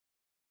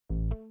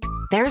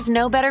There's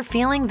no better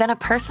feeling than a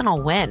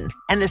personal win.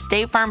 And the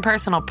State Farm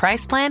Personal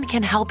Price Plan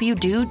can help you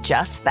do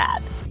just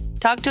that.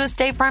 Talk to a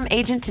State Farm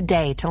agent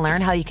today to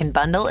learn how you can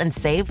bundle and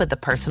save with the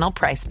Personal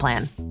Price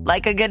Plan.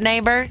 Like a good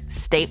neighbor,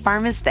 State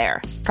Farm is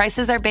there.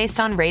 Prices are based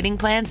on rating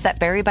plans that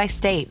vary by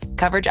state.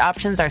 Coverage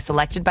options are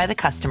selected by the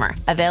customer.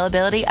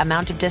 Availability,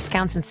 amount of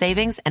discounts and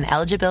savings, and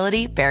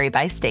eligibility vary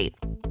by state.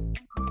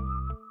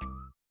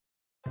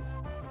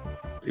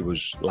 It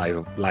was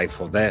life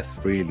or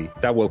death, really.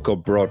 That World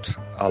Cup brought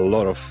a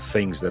lot of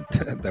things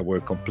that were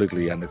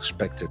completely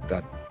unexpected,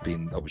 that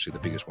being obviously the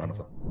biggest one of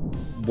them.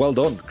 Well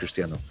done,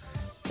 Cristiano.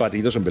 But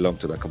he doesn't belong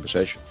to that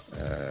conversation.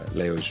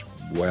 Leo is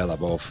well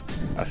above.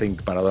 I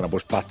think Maradona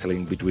was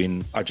battling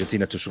between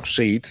Argentina to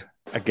succeed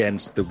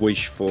against the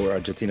wish for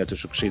Argentina to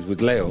succeed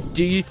with Leo.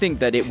 Do you think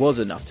that it was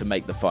enough to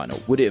make the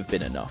final? Would it have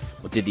been enough?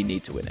 Or did he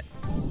need to win it?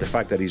 The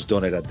fact that he's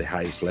done it at the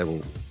highest level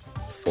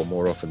for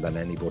more often than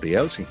anybody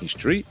else in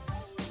history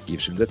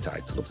gives him the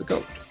title of the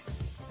GOAT.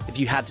 If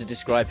you had to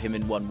describe him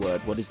in one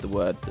word, what is the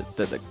word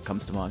that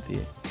comes to mind for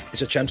you?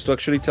 It's a chance to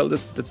actually tell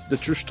the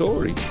true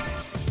story.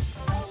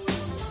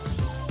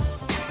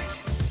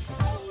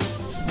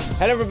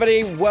 Hello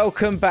everybody,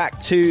 welcome back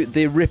to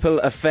The Ripple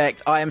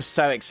Effect. I am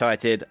so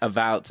excited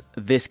about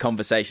this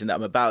conversation that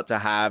I'm about to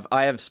have.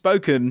 I have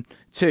spoken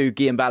to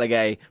Guillem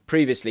Balague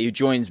previously, who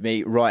joins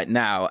me right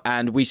now,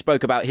 and we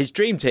spoke about his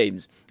dream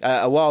teams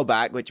a while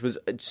back, which was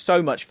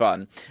so much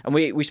fun. And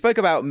we spoke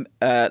about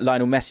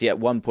Lionel Messi at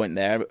one point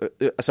there,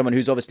 someone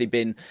who's obviously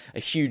been a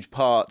huge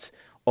part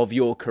of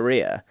your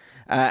career.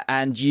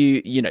 And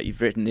you've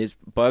written his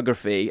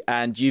biography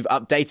and you've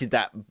updated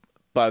that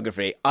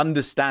biography,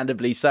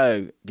 understandably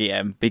so,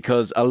 Guillem,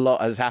 because a lot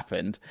has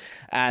happened.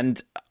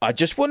 And I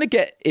just want to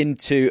get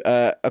into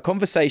a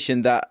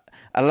conversation that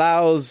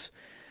allows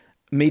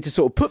me to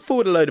sort of put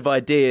forward a load of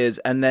ideas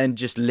and then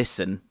just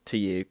listen to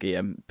you,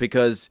 Guillem,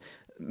 because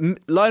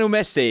Lionel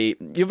Messi,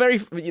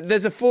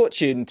 there's a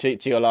fortune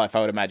to your life, I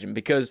would imagine,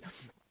 because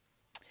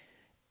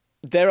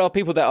there are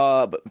people that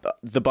are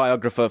the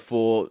biographer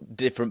for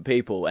different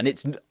people, and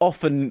it's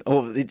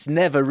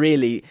never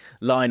really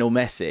Lionel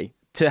Messi.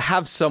 To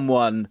have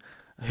someone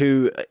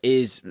who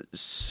is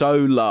so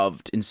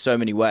loved in so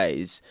many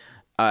ways,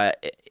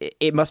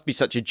 it must be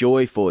such a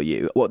joy for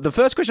you. Well, the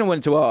first question I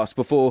wanted to ask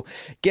before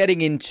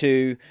getting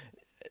into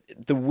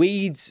the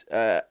weeds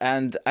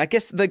and I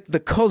guess the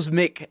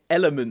cosmic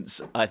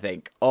elements, I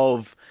think,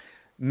 of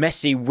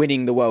Messi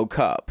winning the World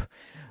Cup.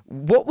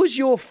 What was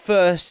your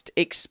first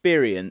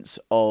experience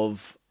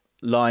of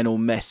Lionel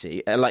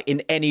Messi, like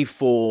in any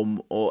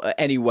form or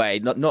any way,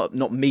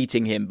 not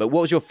meeting him, but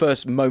what was your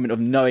first moment of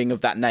knowing of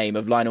that name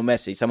of Lionel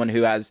Messi, someone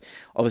who has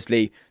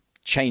obviously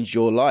changed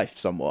your life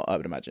somewhat, I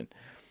would imagine?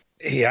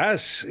 He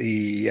has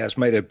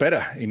made it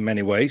better in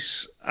many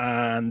ways.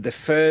 And the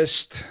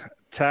first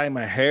time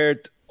I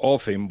heard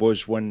of him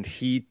was when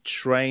he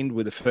trained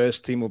with the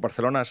first team of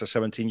Barcelona as a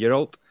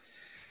 17-year-old.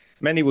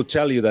 Many will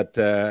tell you that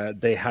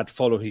they had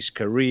followed his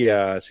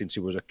career since he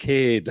was a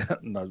kid,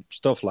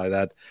 stuff like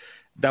that.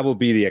 That would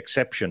be the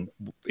exception.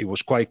 It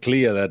was quite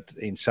clear that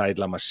inside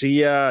La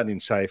Masia and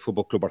inside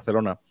Football Club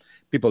Barcelona,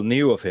 people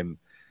knew of him.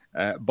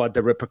 But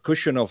the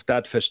repercussion of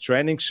that first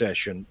training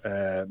session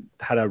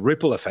had a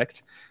ripple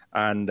effect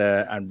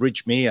and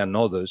reached me and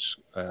others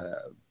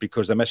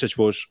because the message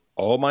was,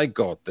 oh my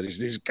God, there is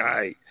this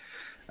guy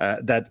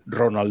that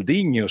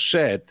Ronaldinho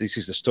said, this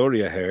is the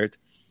story I heard,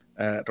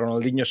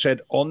 Ronaldinho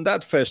said on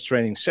that first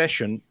training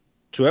session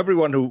to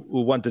everyone who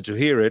wanted to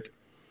hear it,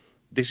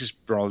 this is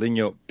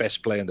Ronaldinho,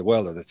 best player in the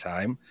world at the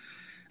time,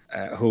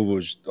 who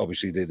was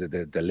obviously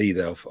the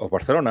leader of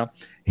Barcelona.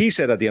 He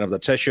said at the end of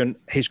that session,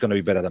 he's going to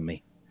be better than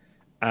me.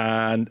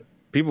 And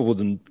people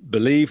wouldn't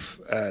believe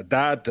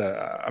that.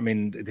 I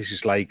mean, this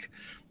is like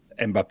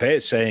Mbappé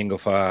saying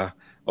of a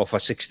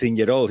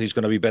 16-year-old, he's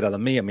going to be better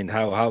than me. I mean,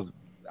 how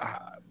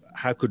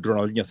could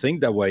Ronaldinho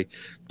think that way?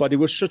 But it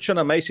was such an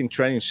amazing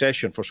training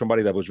session for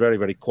somebody that was very,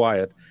 very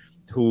quiet,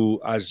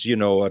 who, as you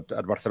know, at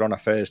Barcelona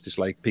first is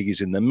like piggies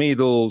in the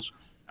middles,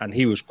 and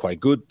he was quite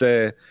good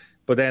there.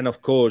 But then,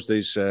 of course,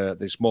 there's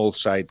small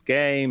side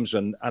games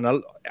and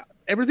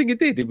everything he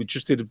did, he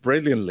just did it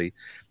brilliantly.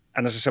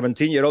 And as a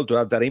 17-year-old to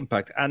have that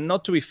impact and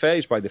not to be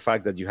fazed by the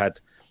fact that you had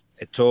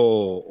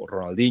Eto'o or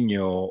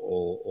Ronaldinho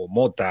or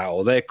Mota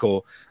or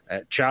Deco,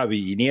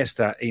 Xavi,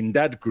 Iniesta in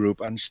that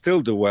group and still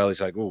do well,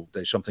 it's like, oh,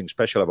 there's something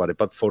special about it.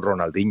 But for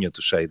Ronaldinho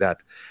to say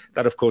that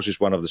of course is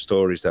one of the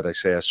stories that I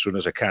say as soon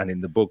as I can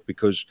in the book,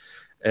 because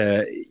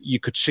you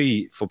could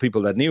see for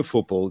people that knew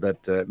football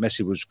that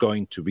Messi was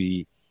going to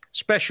be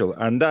special.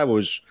 And that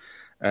was,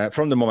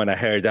 from the moment I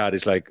heard that,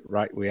 it's like,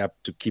 right, we have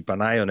to keep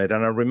an eye on it.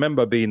 And I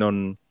remember being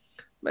on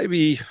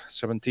maybe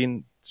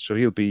 17, so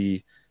he'll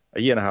be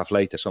a year and a half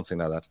later, something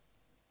like that.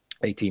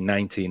 18,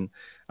 19,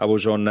 I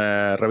was on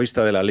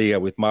Revista de la Liga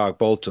with Mark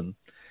Bolton.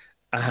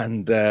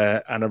 And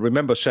I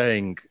remember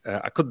saying,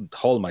 I couldn't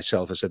hold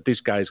myself. I said, this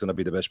guy is going to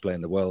be the best player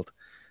in the world.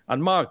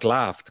 And Mark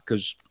laughed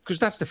because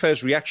that's the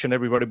first reaction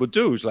everybody would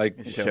do. It's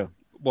like, sure.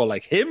 Well,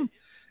 like him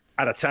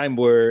at a time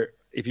where,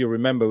 if you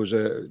remember, it was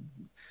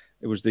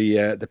It was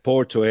the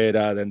Porto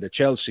era, then the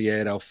Chelsea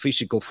era of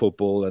physical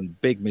football and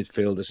big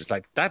midfielders. It's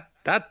like that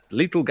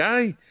little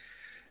guy.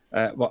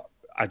 Well,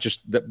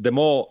 the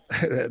more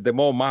the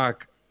more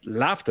Mark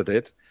laughed at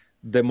it,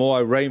 the more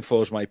I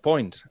reinforced my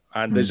point.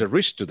 And there's a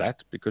risk to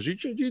that because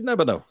you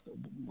never know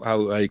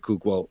how it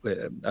could go.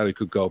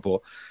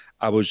 But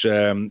I was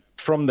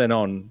from then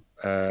on,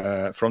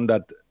 from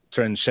that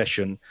training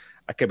session,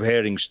 I kept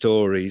hearing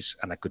stories,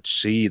 and I could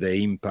see the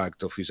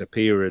impact of his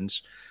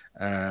appearance.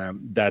 I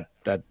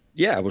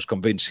was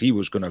convinced he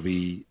was going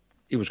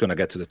to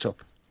get to the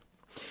top.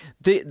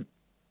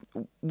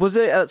 Was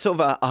it a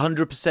sort of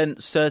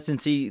 100%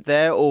 certainty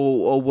there,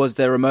 or was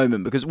there a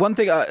moment? Because one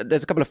thing,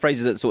 there's a couple of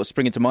phrases that sort of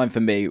spring into mind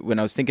for me when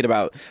I was thinking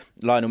about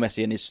Lionel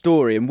Messi and his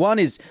story, and one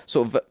is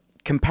sort of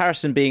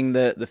comparison being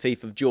the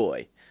thief of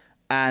joy,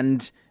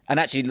 and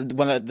actually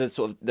one of the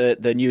sort of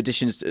the new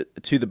additions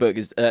to the book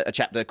is a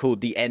chapter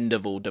called "The End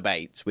of All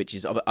Debates," which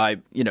is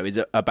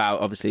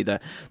about obviously the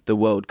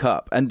World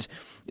Cup and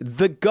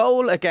the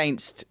goal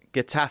against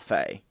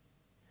Getafe.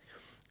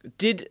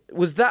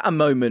 Was that a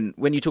moment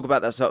when you talk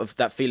about that sort of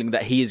that feeling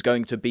that he is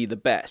going to be the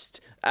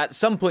best? At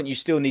some point, you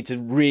still need to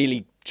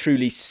really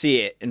truly see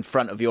it in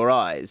front of your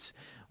eyes.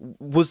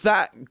 Was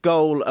that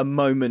goal a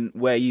moment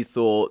where you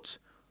thought,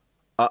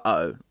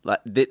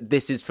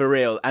 this is for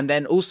real? And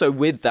then also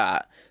with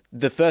that,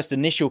 the first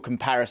initial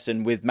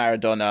comparison with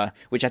Maradona,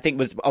 which I think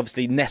was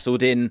obviously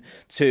nestled in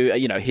to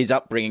his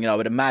upbringing, I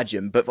would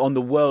imagine, but on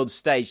the world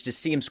stage to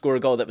see him score a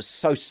goal that was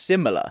so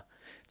similar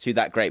to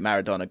that great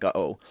Maradona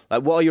goal.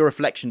 Like, what are your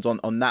reflections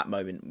on that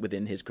moment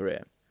within his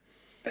career?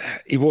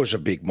 It was a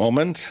big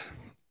moment.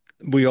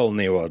 We all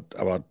knew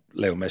about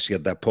Leo Messi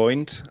at that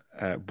point.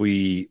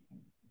 We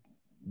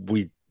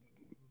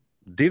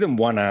didn't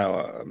want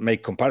to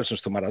make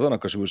comparisons to Maradona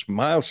because he was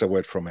miles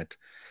away from it.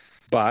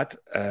 But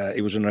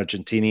it was an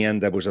Argentinian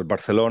that was at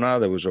Barcelona.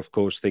 There was, of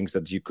course, things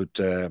that you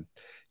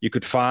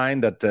could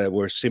find that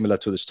were similar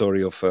to the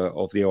story of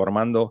Diego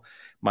Armando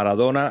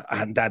Maradona.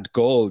 And that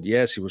goal,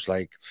 yes, it was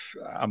like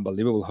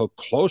unbelievable how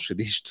close it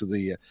is to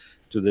the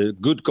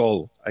good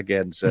goal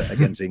against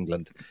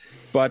England.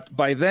 But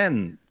by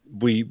then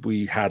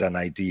we had an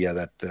idea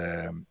that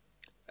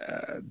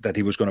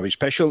he was going to be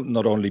special,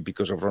 not only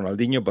because of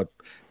Ronaldinho, but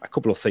a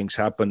couple of things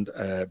happened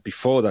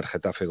before that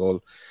Getafe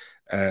goal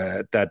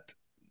that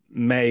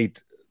made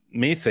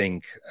me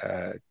think,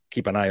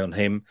 keep an eye on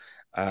him,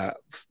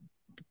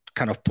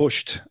 kind of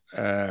pushed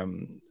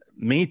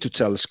me to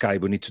tell Sky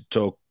we need to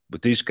talk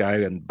with this guy.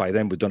 And by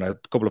then we've done a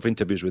couple of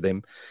interviews with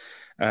him.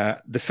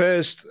 The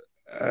first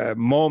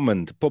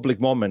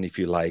public moment, if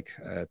you like,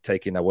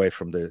 taken away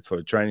for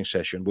a training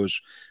session was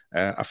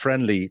a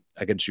friendly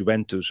against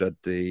Juventus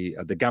at the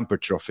Gamper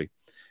Trophy.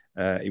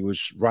 It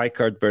was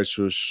Rijkaard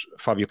versus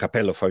Fabio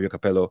Capello. Fabio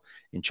Capello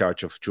in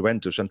charge of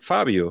Juventus, and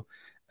Fabio.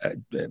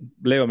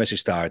 Leo Messi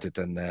started,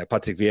 and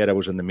Patrick Vieira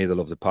was in the middle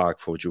of the park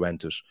for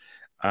Juventus,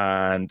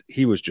 and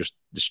he was just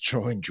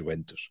destroying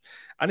Juventus.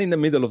 And in the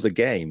middle of the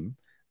game,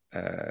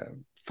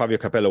 Fabio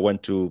Capello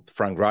went to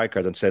Frank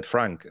Rijkaard and said,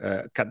 "Frank,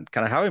 can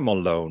I have him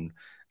on loan?"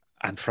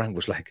 And Frank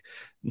was like,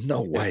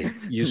 "No way!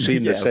 You're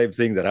seeing the same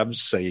thing that I'm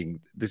saying.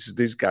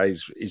 This guy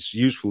is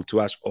useful to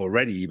us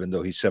already, even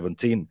though he's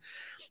 17."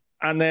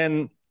 And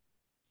then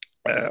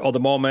other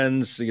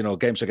moments,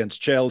 games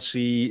against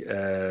Chelsea,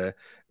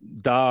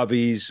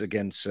 derbies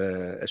against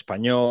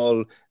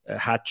Espanyol, a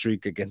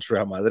hat-trick against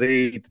Real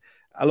Madrid.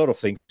 A lot of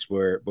things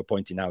were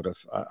pointing out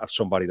of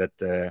somebody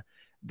that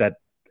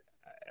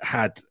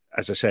had,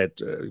 as I said,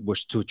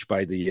 was touched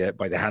by the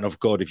hand of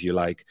God, if you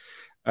like.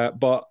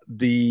 But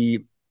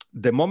the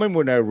moment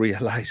when I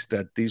realized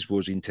that this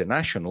was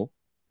international,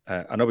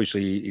 and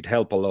obviously it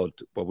helped a lot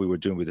what we were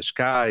doing with the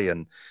Sky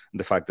and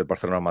the fact that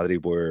Barcelona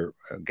Madrid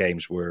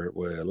games were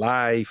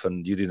live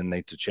and you didn't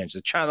need to change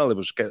the channel. It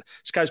was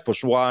Sky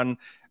Sports 1,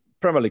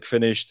 Premier League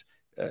finished.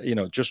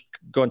 Just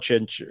go and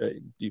change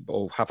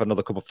or have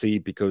another cup of tea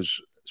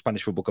because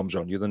Spanish football comes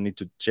on. You don't need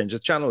to change the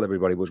channel.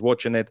 Everybody was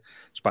watching it.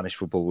 Spanish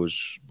football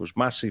was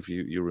massive.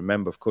 You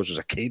remember, of course, as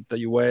a kid that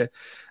you were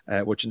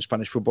watching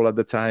Spanish football at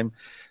the time.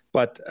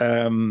 But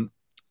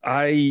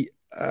I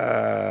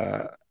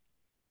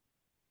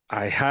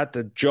had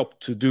a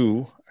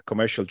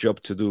commercial job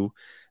to do,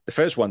 the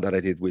first one that I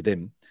did with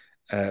him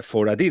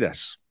for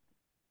Adidas.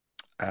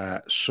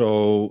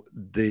 So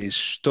the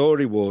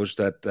story was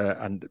that,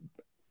 and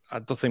I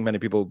don't think many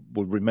people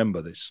will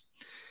remember this,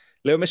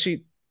 Leo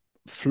Messi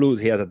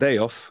he had a day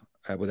off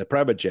with a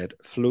private jet,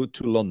 flew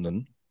to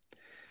London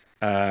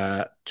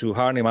to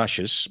Hackney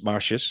Marshes,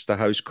 is that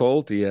how it's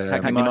called?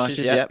 Hackney Marshes,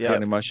 yeah.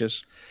 Hackney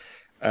Marshes.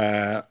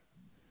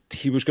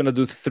 He was going to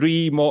do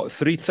three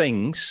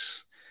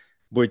things,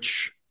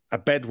 which I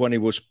bet when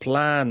it was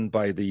planned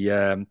by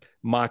the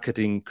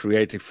marketing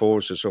creative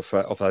forces of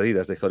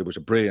Adidas, they thought it was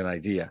a brilliant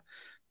idea.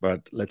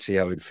 But let's see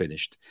how it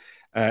finished.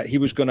 He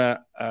was going to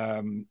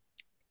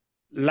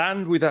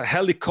land with a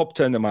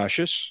helicopter in the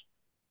marshes,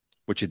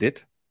 which he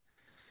did.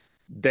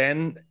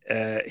 Then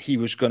he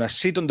was going to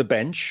sit on the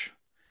bench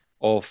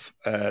of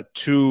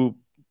two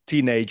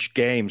teenage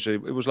games.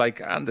 It was like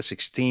under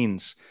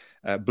 16s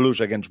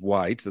Blues against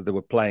Whites that they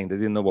were playing. They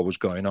didn't know what was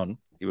going on.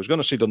 He was going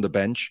to sit on the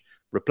bench,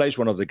 replace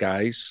one of the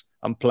guys,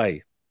 and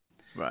play.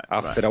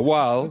 After a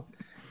while,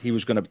 he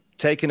was going to be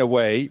taken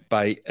away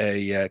by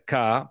a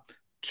car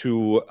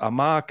to a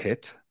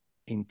market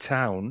in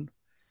town.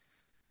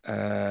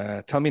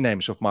 Tell me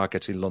names of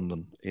markets in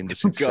London in the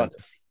city centre.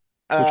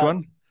 Which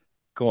one?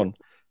 Go on.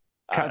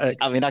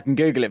 I mean, I can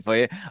Google it for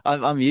you.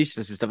 I'm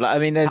useless and stuff. Like, I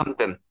mean, there's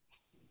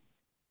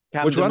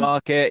Camden Which one?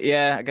 Market.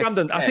 Yeah, I guess.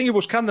 Camden. Yeah. I think it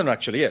was Camden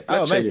actually. Yeah.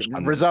 Let's say it was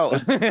Camden.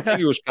 Result. I think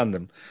it was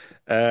Camden.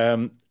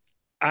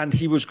 And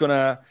he was going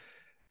to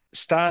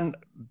stand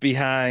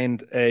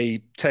behind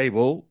a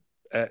table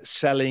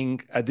selling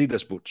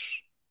Adidas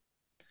boots.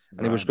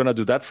 And he was going to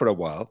do that for a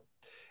while.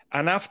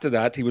 And after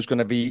that, he was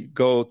going to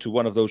go to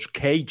one of those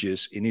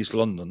cages in East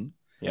London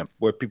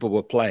where people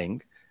were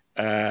playing.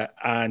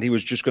 And he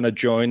was just going to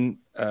join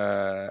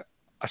a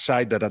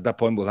side that at that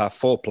point will have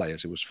 4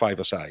 players. It was 5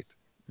 a side,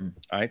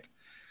 right?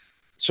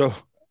 So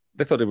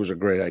they thought it was a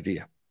great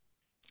idea.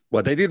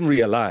 What they didn't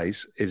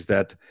realize is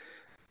that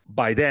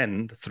by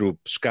then, through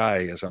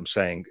Sky, as I'm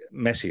saying,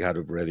 Messi had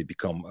already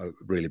become a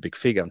really big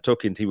figure. I'm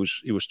talking, he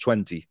was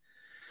 20.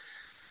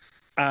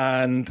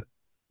 And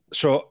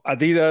so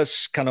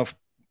Adidas kind of,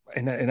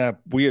 in a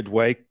weird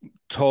way,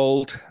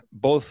 told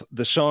both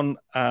The Sun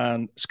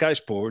and Sky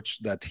Sports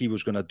that he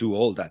was going to do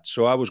all that.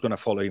 So I was going to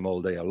follow him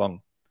all day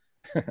along.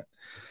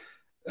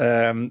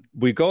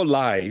 We go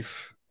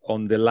live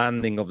on the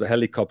landing of the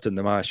helicopter in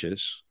the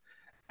marshes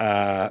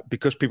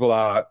because people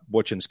are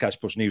watching Sky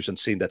Sports News and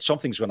seeing that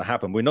something's going to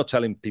happen. We're not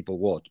telling people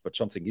what, but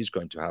something is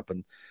going to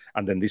happen.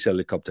 And then this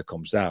helicopter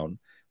comes down.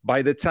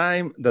 By the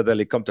time that the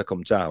helicopter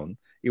comes down,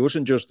 it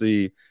wasn't just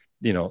the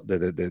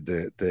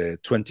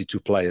 22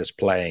 players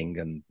playing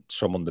and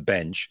some on the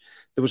bench.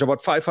 There was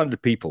about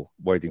 500 people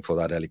waiting for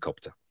that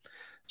helicopter.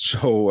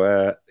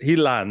 So he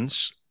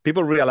lands.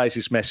 People realize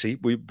it's Messi.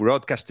 We're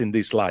broadcasting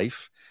this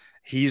live.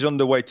 He's on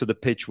the way to the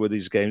pitch where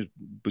this game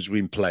was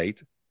being played.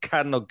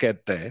 Cannot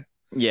get there.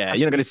 Yeah,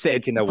 you're not going to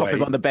sit and pop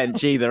him on the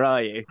bench either,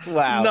 are you?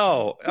 Wow.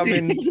 No, I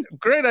mean,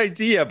 great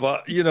idea,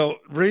 but,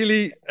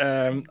 really,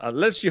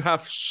 unless you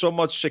have so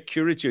much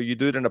security or you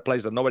do it in a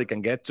place that nobody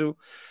can get to.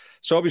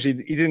 So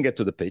obviously, he didn't get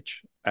to the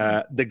pitch.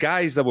 The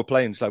guys that were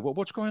playing, it's like, well,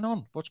 what's going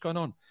on? What's going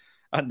on?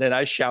 And then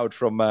I shout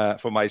from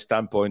my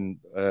standpoint,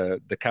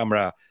 the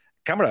camera,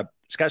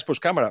 Sky Sports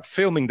camera,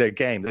 filming their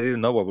game. They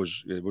didn't know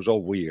it was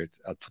all weird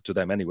to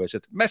them anyway. I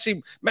said,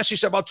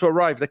 Messi's about to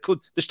arrive.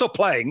 They stopped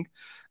playing,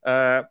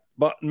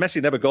 but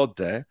Messi never got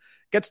there.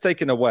 Gets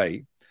taken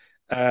away.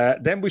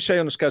 Then we say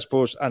on Sky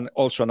Sports and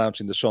also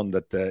announcing The Sun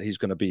that he's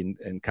going to be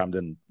in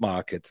Camden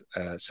Market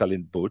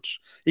selling boots.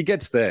 He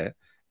gets there,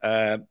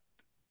 hands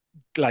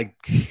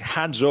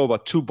over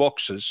 2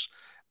 boxes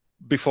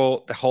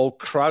before the whole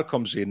crowd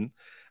comes in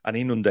and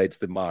inundates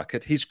the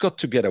market. He's got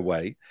to get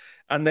away.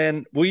 And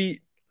then we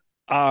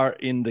are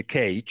in the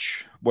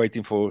cage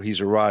waiting for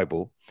his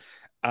arrival.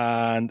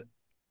 And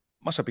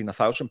must have been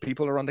 1,000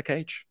 people around the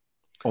cage.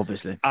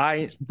 Obviously.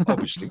 I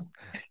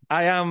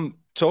am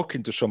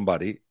talking to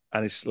somebody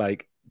and it's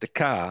like the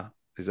car,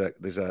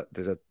 there's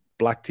a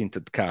black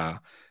tinted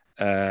car,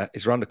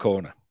 is around the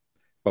corner,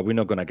 but we're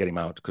not going to get him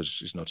out because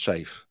it's not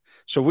safe.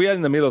 So we are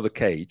in the middle of the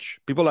cage.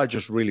 People are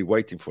just really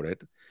waiting for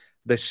it.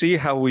 They see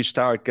how we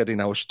start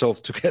getting our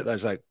stuff together.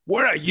 It's like,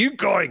 where are you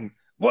going?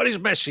 What is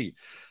Messi?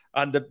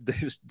 And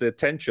the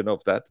tension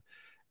of that.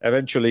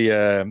 Eventually,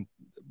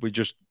 we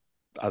just,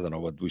 I don't know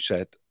what we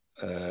said,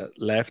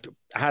 left.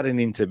 I hadn't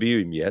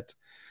interviewed him yet.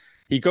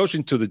 He goes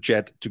into the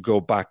jet to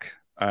go back.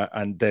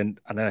 And then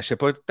I said,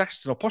 but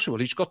that's not possible.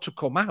 He's got to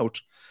come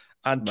out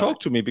and talk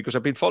to me because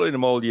I've been following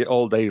him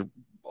all day.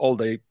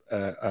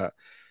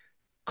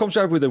 Comes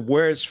out with the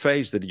worst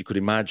face that you could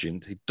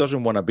imagine. He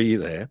doesn't want to be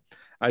there.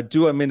 I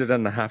do a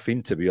 1.5-minute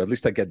interview. At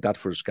least I get that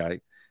for Sky.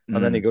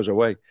 And then he goes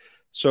away.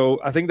 So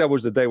I think that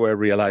was the day where I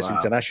realized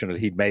internationally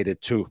he'd made it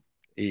too.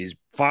 He's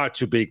far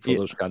too big for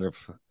those kind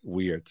of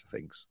weird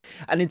things.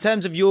 And in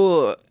terms of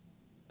your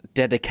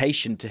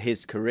dedication to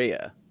his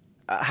career,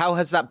 how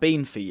has that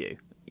been for you?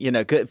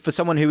 For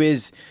someone who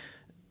is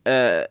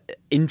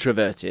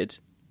introverted,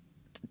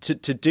 to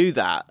do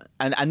that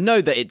and know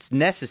that it's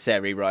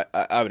necessary, right?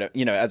 I would,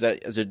 as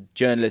a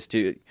journalist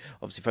who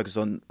obviously focus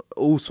on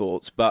all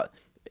sorts, but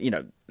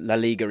La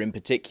Liga in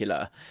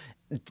particular,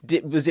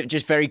 was it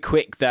just very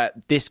quick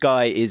that this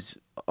guy is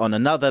on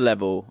another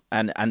level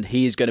and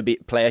he is going to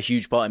play a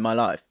huge part in my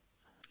life?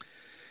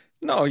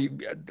 No,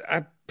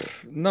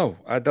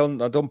 I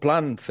don't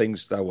plan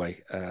things that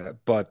way.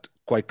 But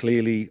quite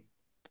clearly,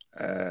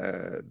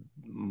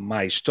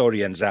 my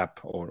story ends up,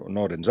 or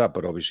not ends up,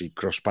 but obviously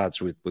cross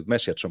paths with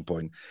Messi at some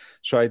point.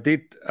 So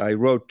I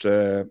wrote,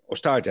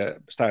 start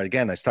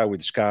again. I started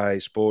with Sky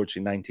Sports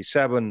in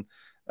 97.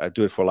 I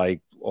do it for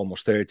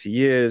almost 30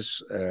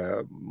 years,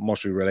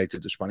 mostly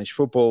related to Spanish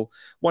football.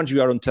 Once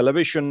you are on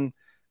television,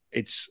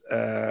 it's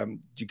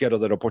you get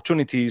other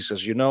opportunities,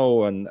 as you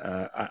know, and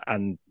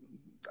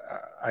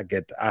I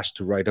get asked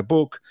to write a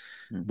book.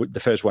 The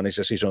first one is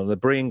A Season on the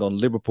Brink on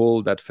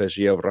Liverpool, that first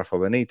year of Rafa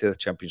Benitez,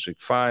 Champions League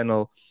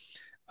final.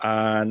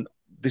 And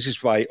this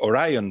is why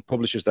Orion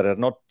publishers that are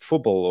not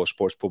football or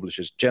sports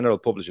publishers, general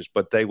publishers,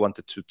 but they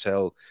wanted to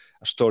tell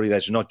a story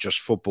that's not just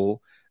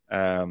football,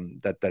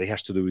 that it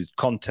has to do with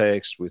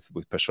context,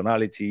 with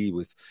personality,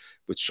 with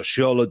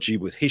sociology,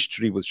 with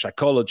history, with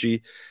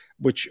psychology,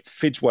 which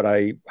fits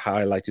how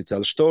I like to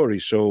tell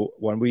stories. So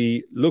when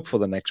we look for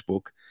the next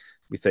book,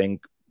 we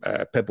think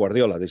Pep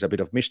Guardiola, there's a bit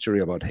of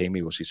mystery about him.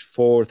 It was his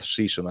 4th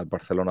season at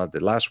Barcelona,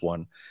 the last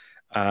one.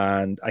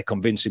 And I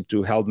convinced him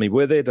to help me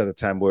with it at a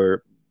time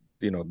where,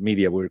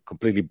 media were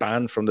completely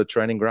banned from the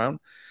training ground.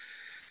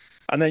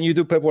 And then you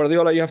do Pep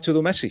Guardiola, you have to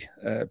do Messi,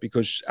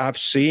 because I've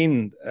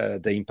seen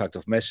the impact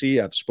of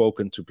Messi. I've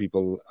spoken to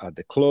people at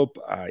the club.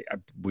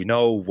 We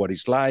know what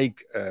he's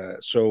like.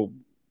 So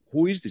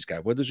who is this guy?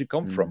 Where does he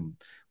come from?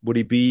 Would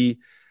he be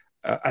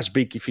as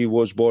big if he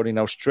was born in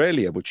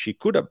Australia, which he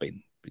could have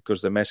been,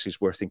 because the Messis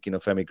were thinking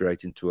of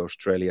emigrating to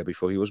Australia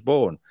before he was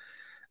born?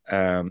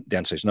 The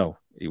answer is no,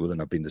 he wouldn't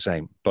have been the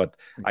same. But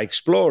I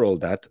explore all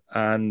that.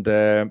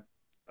 And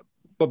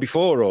but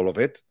before all of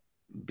it,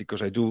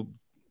 because I do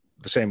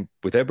the same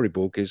with every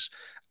book, is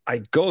I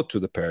go to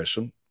the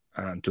person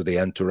and to the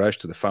entourage,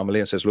 to the family,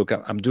 and says, look,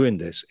 I'm doing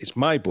this. It's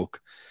my book,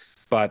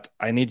 but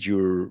I need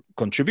your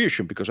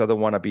contribution, because I don't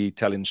want to be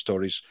telling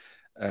stories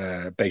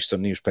based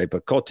on newspaper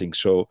cutting.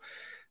 So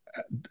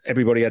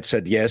everybody had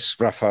said yes.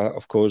 Rafa,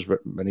 of course,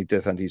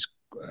 Benitez and his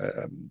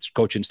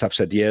coaching staff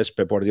said yes.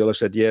 Pep Guardiola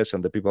said yes,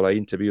 and the people I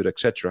interviewed,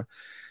 etc.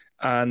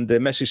 And the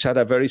Messi had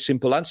a very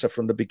simple answer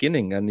from the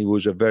beginning, and it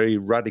was a very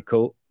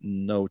radical: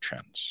 no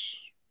chance.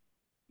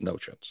 No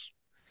chance.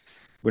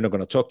 We're not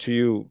going to talk to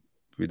you.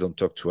 We don't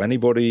talk to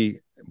anybody.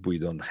 We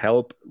don't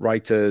help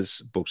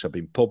writers. Books have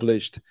been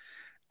published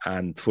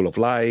and full of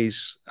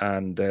lies.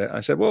 And I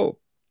said, well,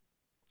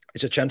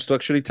 it's a chance to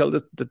actually tell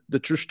the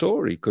true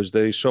story, because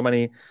there is so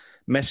many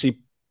Messi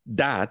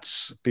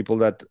dads, people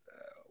that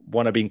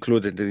want to be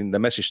included in the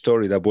Messi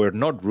story, that were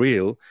not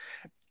real.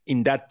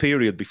 In that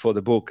period before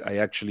the book, I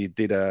actually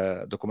did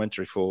a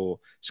documentary for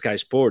Sky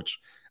Sports,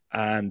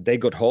 and they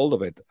got hold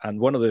of it. And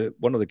one of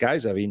the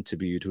guys I've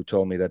interviewed who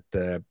told me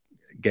that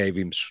gave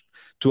him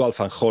 2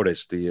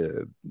 alfajores,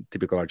 the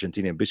typical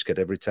Argentinian biscuit,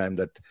 every time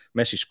that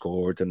Messi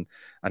scored, and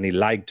he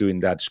liked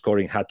doing that,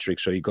 scoring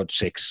hat-tricks, so he got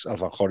 6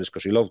 alfajores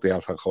because he loved the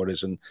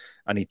alfajores,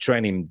 and he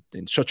trained him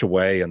in such a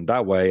way and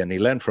that way, and he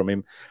learned from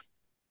him.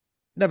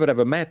 Never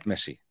ever met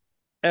Messi,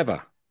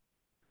 ever.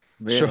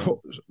 Really?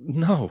 So,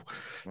 no.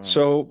 Wow.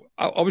 So,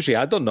 obviously,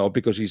 I don't know,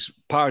 because he's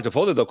part of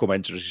other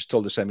documentaries. He's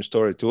told the same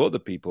story to other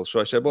people. So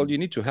I said, well, you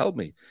need to help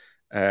me.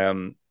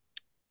 A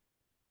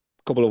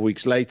couple of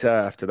weeks later,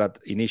 after that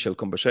initial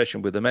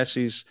conversation with the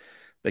Messis,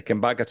 they came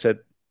back and said,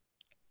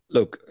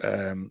 look,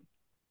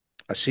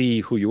 I see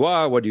who you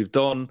are, what you've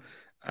done.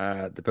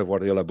 The Pep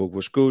Guardiola book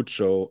was good,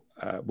 so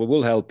we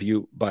will help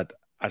you. But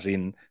as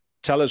in,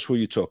 tell us who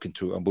you're talking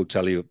to, and we'll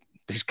tell you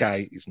this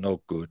guy is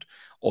no good,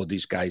 or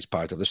this guy is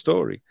part of the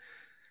story.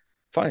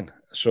 Fine.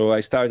 So I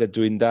started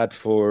doing that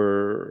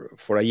for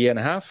a year and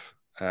a half.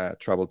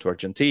 Traveled to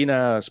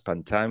Argentina,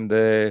 spent time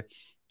there,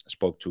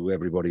 spoke to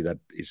everybody that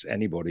is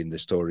anybody in the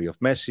story of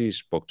Messi,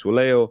 spoke to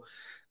Leo,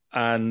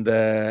 and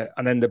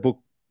then the book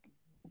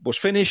was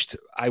finished.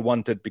 I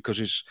wanted,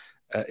 because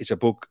it's a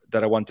book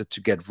that I wanted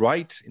to get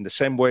right, in the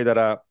same way that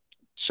I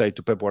say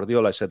to Pep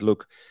Guardiola, I said,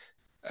 look,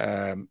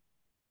 do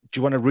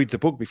you want to read the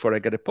book before I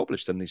get it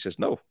published? And he says,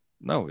 no,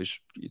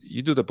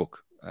 you do the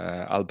book.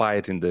 I'll buy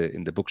it in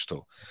the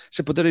bookstore. I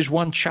said, but there is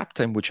one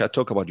chapter in which I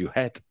talk about your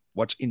head,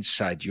 what's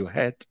inside your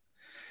head.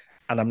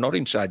 And I'm not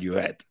inside your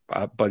head,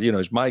 but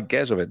it's my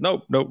guess of it.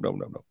 No.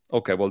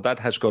 Okay, well, that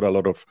has got a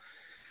lot of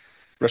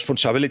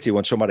responsibility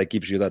when somebody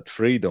gives you that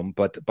freedom,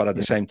 but at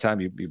the same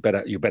time, you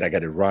better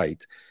get it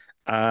right.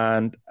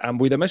 And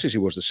with the message, it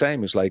was the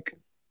same. It's like,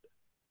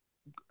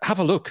 have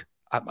a look.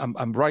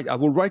 I'm right. I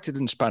will write it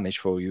in Spanish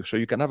for you, so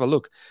you can have a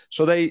look.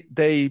 So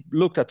they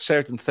looked at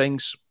certain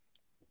things,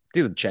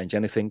 didn't change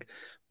anything,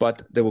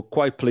 but they were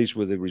quite pleased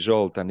with the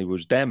result. And it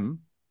was them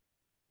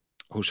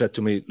who said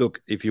to me,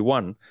 look, if you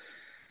want,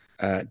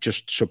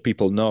 just so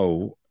people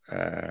know,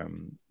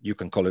 you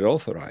can call it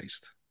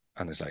authorized.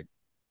 And it's like,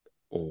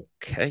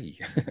 okay.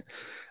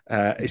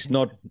 It's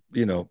not,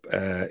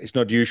 it's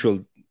not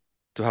usual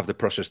to have the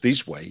process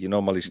this way. You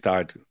normally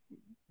start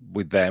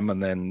with them,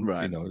 and then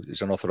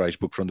it's an authorized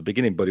book from the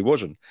beginning, but it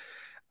wasn't.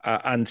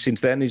 And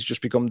since then, it's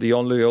just become the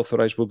only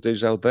authorized book that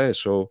is out there.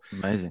 So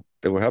amazing.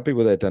 They were happy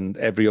with it, and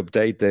every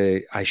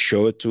update I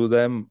show it to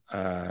them.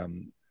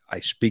 I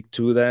speak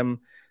to them.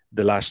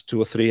 The last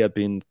 2 or 3 have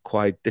been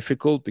quite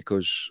difficult,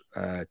 because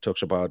it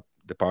talks about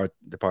the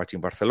party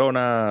in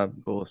Barcelona,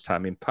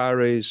 time in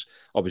Paris.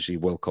 Obviously,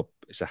 World Cup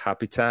is a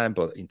happy time,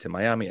 but Inter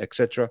Miami,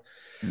 etc.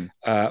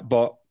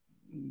 But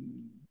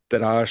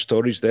there are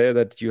stories there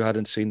that you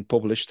hadn't seen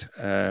published,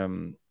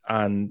 and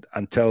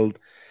tell,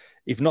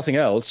 if nothing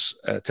else,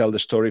 tell the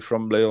story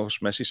from Leo's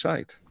Messi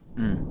side.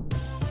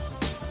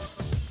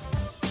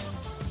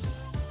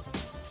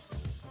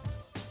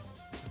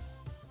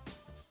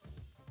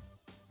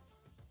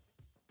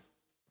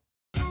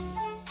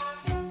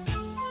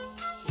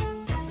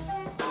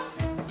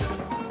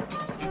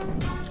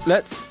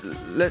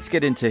 let's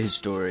get into his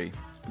story,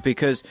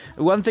 because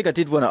one thing I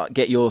did want to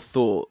get your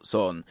thoughts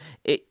on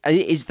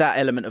is that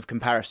element of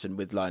comparison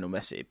with Lionel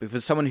Messi,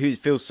 because someone who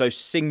feels so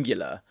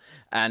singular,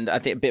 and I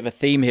think a bit of a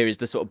theme here is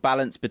the sort of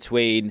balance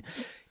between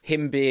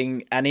him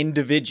being an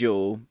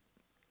individual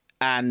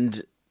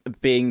and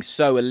being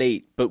so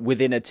elite, but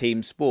within a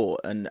team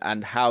sport,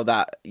 and how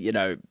that,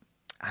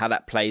 how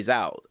that plays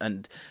out,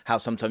 and how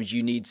sometimes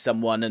you need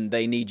someone and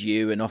they need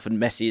you, and often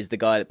Messi is the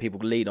guy that people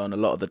lean on a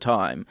lot of the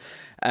time.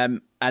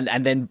 And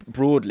then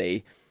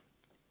broadly,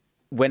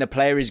 when a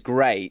player is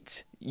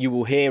great, you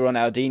will hear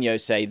Ronaldinho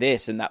say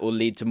this, and that will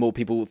lead to more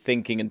people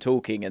thinking and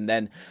talking. And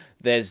then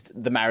there's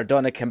the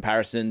Maradona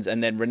comparisons,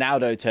 and then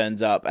Ronaldo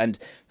turns up. And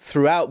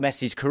throughout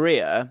Messi's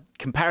career,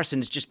 comparison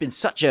has just been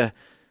such a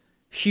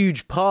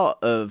huge part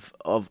of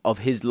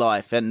his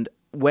life. And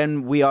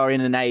when we are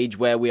in an age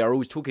where we are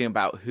always talking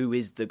about who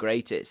is the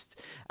greatest,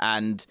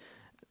 and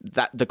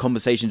that the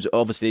conversations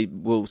obviously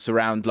will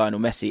surround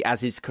Lionel Messi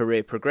as his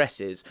career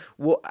progresses,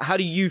 how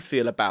do you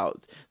feel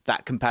about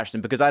that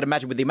comparison? Because I'd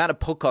imagine with the amount of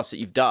podcasts that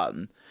you've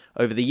done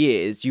over the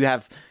years, you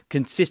have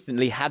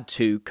consistently had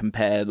to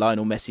compare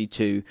Lionel Messi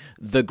to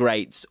the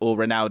greats, or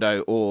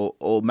Ronaldo,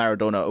 or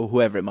Maradona, or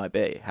whoever it might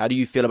be. How do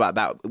you feel about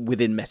that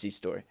within Messi's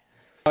story?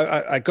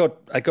 I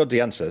got the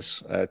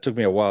answers. It took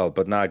me a while,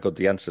 but now I got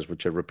the answers,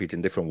 which I repeat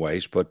in different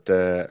ways. But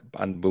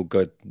and we'll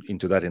go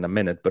into that in a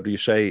minute. But you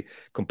say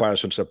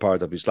comparisons are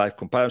part of his life.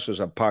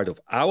 Comparisons are part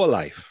of our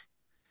life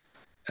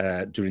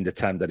during the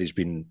time that he's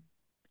been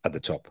at the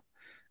top.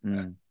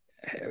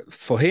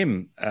 For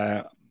him,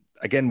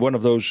 again, one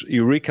of those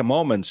eureka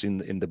moments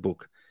in the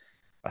book.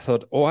 I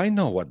thought, I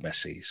know what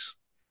Messi is,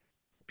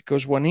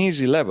 because when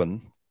he's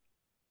 11,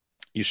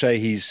 you say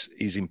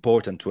he's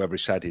important to every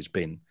side he's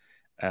been.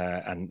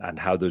 And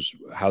how does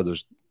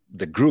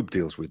the group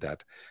deals with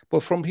that?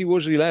 But from he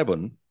was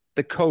 11,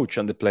 the coach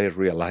and the players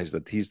realized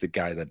that he's the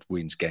guy that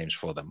wins games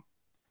for them.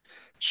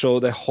 So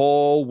the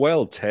whole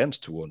world turns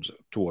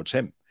towards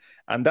him.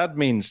 And that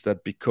means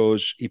that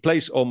because he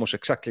plays almost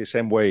exactly the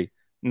same way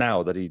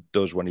now that he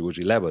does when he was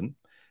 11,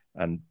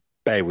 and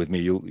bear with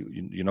me,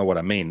 you know what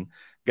I mean,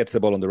 gets the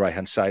ball on the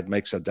right-hand side,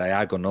 makes a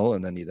diagonal,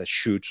 and then either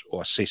shoots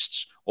or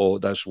assists or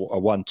does a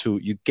 1-2.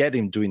 You get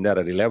him doing that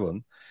at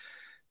 11.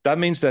 That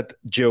means that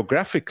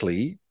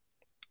geographically,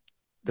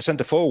 the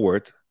centre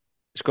forward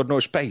has got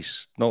no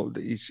space. No,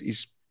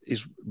 is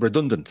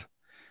redundant,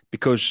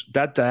 because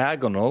that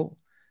diagonal,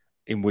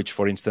 in which,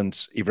 for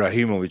instance,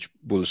 Ibrahimovic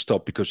will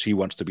stop because he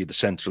wants to be the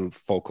central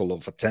focal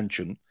of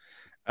attention,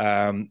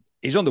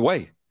 is on the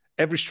way.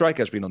 Every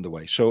striker has been on the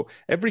way. So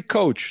every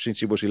coach since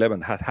he was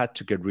 11 had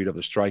to get rid of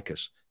the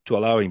strikers to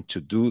allow him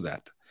to do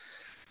that.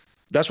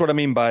 That's what I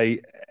mean by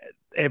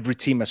every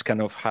team has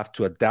kind of have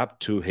to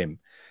adapt to him.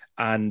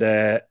 And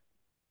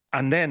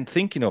then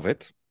thinking of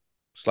it,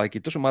 it's like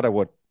it doesn't matter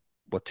what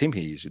team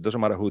he is. It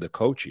doesn't matter who the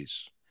coach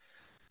is.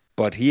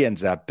 But he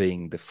ends up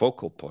being the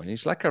focal point.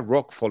 He's like a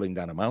rock falling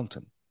down a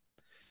mountain.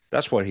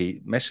 That's what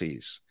Messi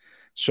is.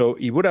 So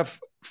he would have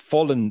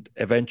fallen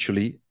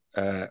eventually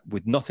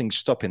with nothing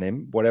stopping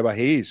him, wherever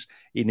he is.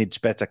 He needs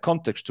better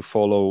context to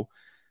follow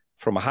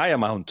from a higher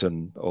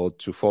mountain, or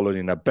to follow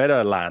in a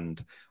better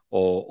land,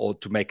 or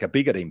to make a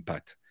bigger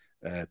impact.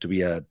 To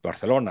be at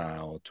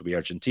Barcelona or to be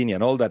Argentina,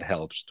 and all that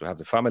helps. To have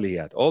the family he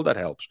had, all that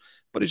helps.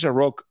 But it's a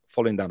rock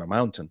falling down a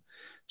mountain.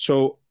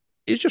 So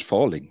he's just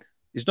falling.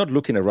 He's not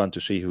looking around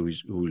to see who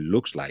he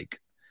looks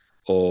like,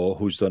 or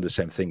who's done the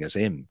same thing as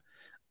him,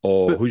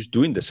 or who's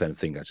doing the same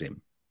thing as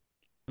him.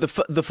 The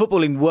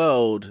footballing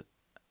world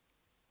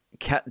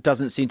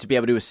doesn't seem to be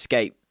able to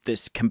escape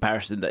this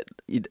comparison, that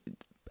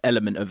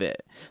element of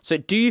it. So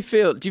do you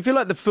feel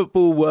like the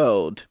football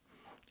world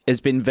has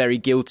been very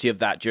guilty of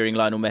that during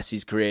Lionel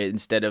Messi's career,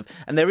 instead of,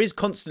 and there is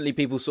constantly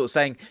people sort of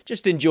saying,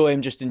 just enjoy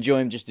him, just enjoy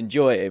him, just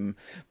enjoy him.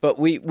 But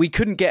we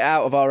couldn't get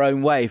out of our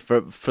own way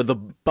for the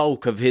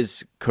bulk of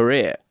his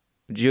career.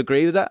 Do you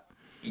agree with that?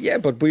 Yeah,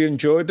 but we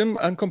enjoyed him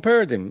and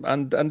compared him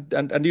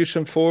and used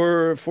him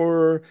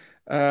for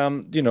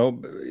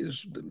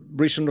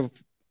reason of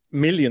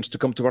millions to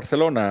come to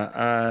Barcelona,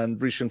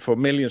 and reason for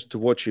millions to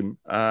watch him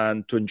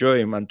and to enjoy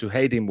him and to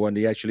hate him when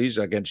he actually is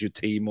against your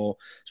team, or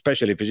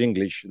especially if he's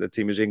English. The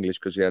team is English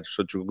because he had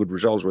such good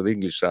results with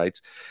English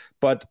sides.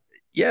 But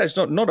yeah, it's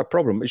not a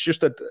problem. It's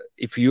just that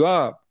if you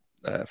are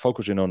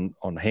focusing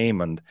on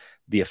him and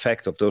the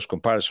effect of those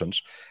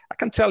comparisons, I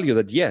can tell you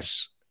that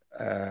yes,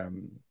 I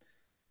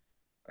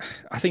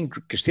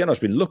think Cristiano has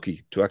been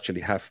lucky to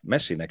actually have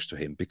Messi next to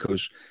him,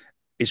 because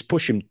it's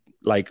pushed him,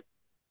 like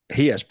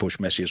he has pushed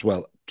Messi as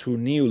well, to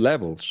new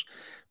levels.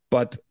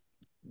 But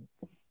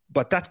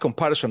that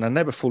comparison I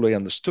never fully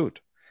understood.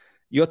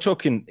 You're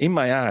talking, in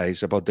my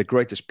eyes, about the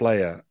greatest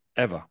player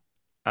ever.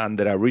 And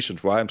there are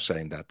reasons why I'm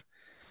saying that.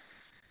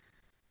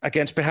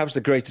 Against perhaps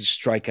the greatest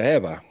striker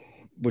ever,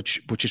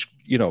 which is,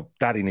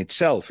 that in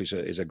itself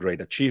is a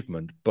great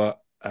achievement. But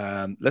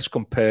let's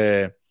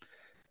compare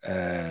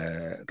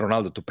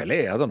Ronaldo to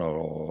Pelé, I don't know,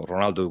 or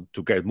Ronaldo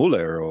to Gerd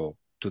Müller, or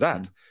to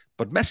that.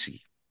 But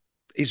Messi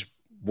is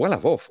well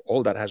above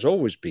all that has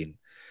always been.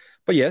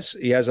 But yes,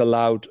 he has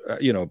allowed,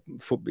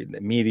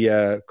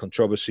 media,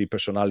 controversy,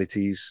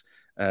 personalities,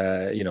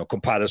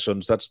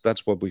 comparisons.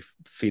 That's what we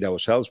feed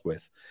ourselves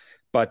with.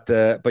 But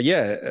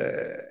yeah,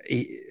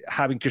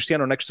 having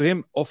Cristiano next to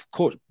him, of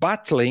course,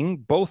 battling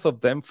both of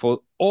them for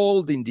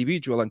all the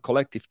individual and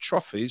collective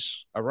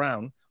trophies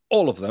around,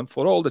 all of them,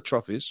 for all the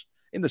trophies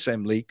in the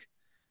same league.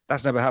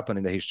 That's never happened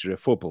in the history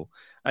of football.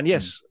 And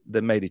yes,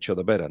 they made each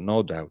other better,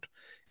 no doubt.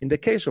 In the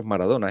case of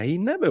Maradona, he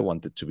never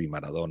wanted to be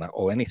Maradona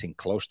or anything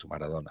close to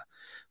Maradona.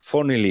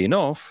 Funnily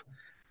enough,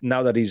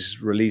 now that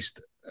he's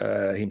released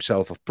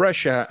himself of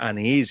pressure and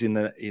he is in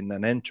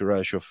an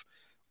entourage of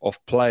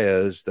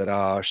players that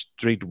are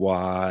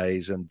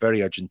streetwise and very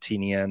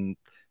Argentinian,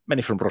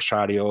 many from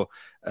Rosario,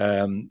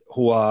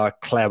 who are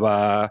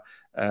clever.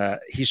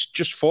 He's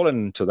just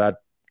fallen into that.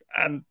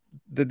 And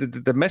the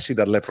Messi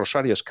that left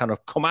Rosario has kind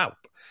of come out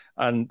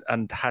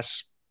and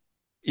has,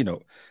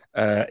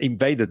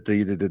 invaded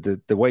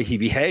the way he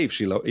behaves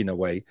in a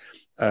way.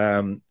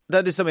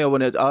 That is something I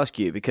wanted to ask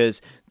you,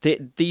 because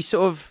the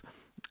sort of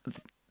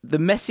the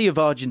Messi of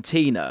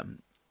Argentina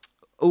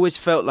always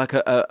felt like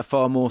a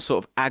far more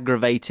sort of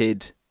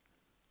aggravated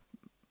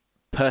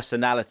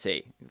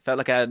personality. It felt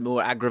like it had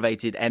more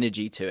aggravated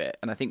energy to it,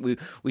 and I think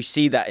we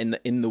see that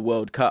in the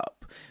World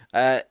Cup.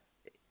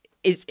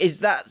 Is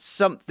that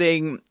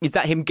something? Is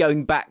that him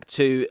going back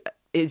to?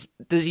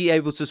 Does he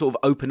able to sort of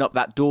open up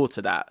that door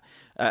to that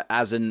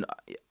as an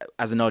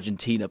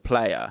Argentina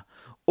player,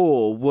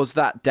 or was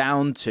that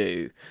down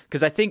to?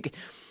 Because I think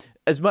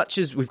as much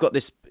as we've got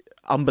this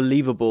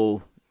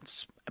unbelievable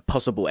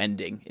possible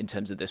ending in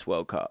terms of this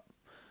World Cup,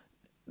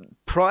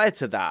 prior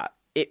to that,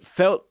 it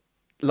felt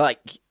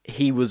like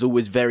he was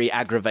always very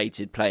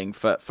aggravated playing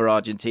for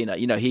Argentina.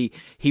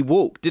 He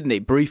walked, didn't he,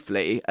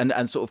 briefly,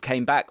 and sort of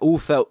came back. All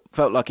felt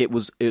like it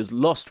was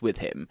lost with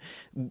him.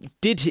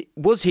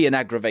 Was he an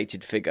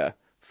aggravated figure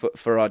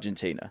for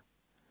Argentina?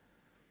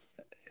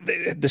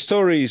 The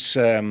story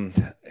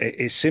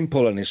is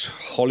simple and is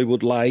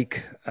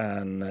Hollywood-like,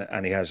 and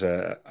it has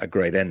a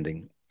great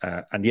ending.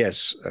 And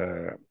yes,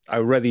 I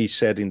already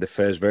said in the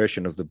first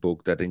version of the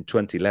book that in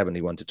 2011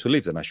 he wanted to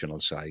leave the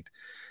national side.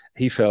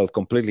 He felt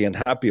completely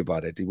unhappy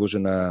about it. It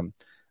wasn't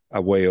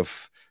a way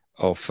of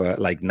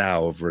like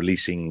now of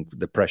releasing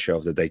the pressure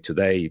of the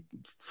day-to-day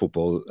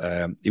football.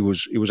 It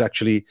was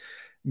actually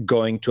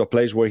going to a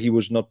place where he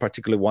was not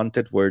particularly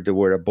wanted, where there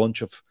were a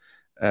bunch of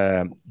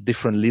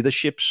different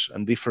leaderships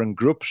and different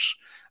groups,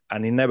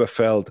 and he never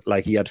felt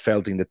like he had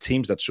felt in the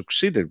teams that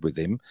succeeded with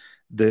him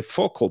the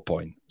focal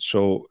point.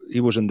 So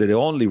he wasn't the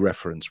only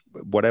reference.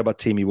 Whatever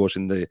team he was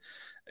in the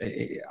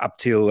up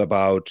till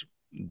about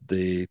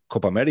the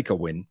Copa America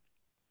win,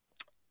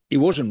 it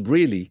wasn't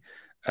really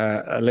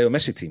a Leo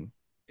Messi team.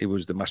 It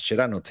was the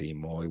Mascherano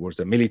team, or it was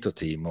the Milito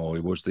team, or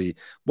it was the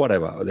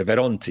whatever, the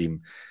Veron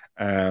team.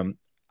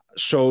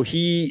 So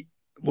he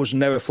was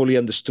never fully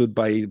understood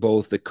by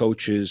both the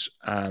coaches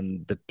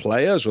and the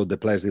players, or the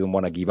players didn't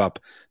want to give up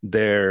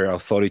their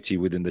authority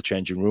within the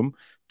changing room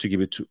to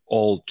give it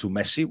all to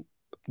Messi,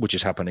 which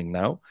is happening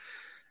now.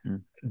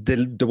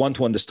 The one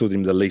who understood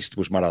him the least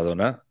was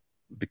Maradona,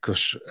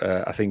 because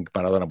I think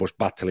Maradona was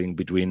battling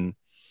between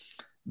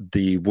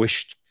the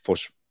wish for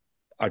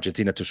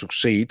Argentina to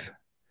succeed,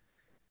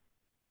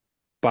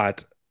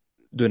 but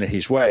doing it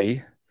his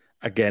way,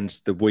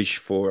 against the wish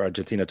for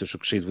Argentina to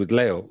succeed with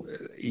Leo.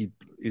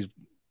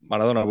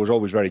 Maradona was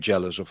always very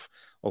jealous of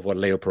what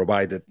Leo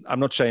provided. I'm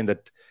not saying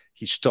that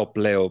he stopped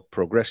Leo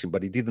progressing,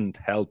 but he didn't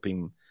help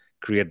him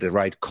create the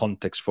right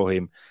context for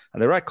him.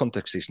 And the right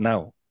context is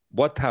now.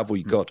 What have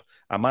we got?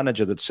 A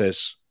manager that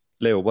says,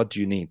 Leo, what do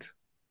you need?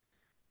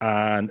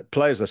 And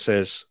players that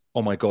says,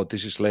 oh my God,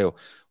 this is Leo.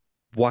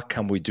 What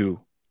can we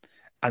do?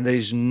 And there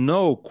is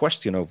no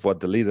question of who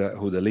the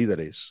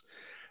leader is.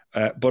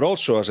 But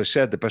also, as I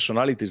said, the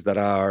personalities that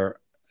are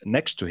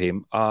next to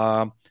him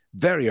are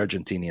very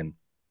Argentinian.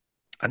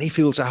 And he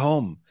feels at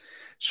home.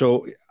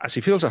 So as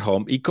he feels at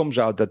home, he comes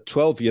out that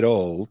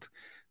 12-year-old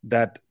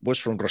that was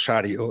from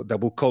Rosario that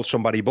would call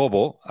somebody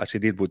Bobo, as he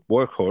did with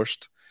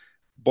Workhorst.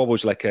 Bobo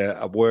is like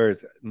a word,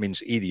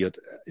 means idiot.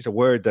 It's a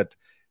word that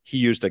he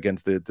used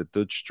against the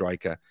Dutch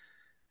striker.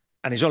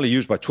 And it's only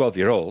used by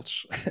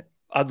 12-year-olds.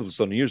 Adults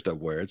don't use that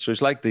word. So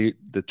it's like the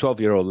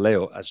 12-year-old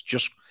Leo has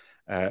just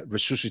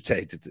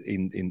resuscitated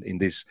in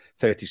this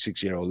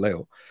 36-year-old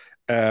Leo.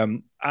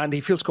 And he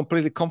feels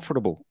completely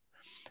comfortable.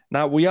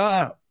 Now, we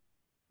are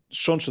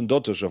sons and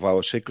daughters of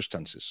our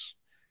circumstances.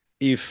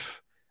 If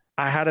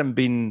I hadn't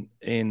been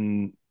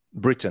in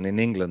Britain, in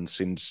England,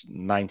 since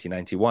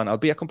 1991, I'll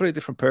be a completely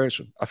different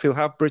person. I feel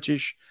half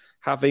British,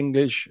 half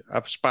English,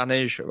 half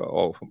Spanish,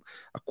 or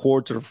a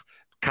quarter of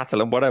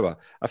Catalan, whatever.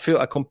 I feel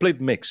a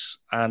complete mix,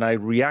 and I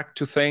react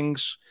to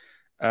things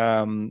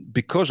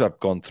because I've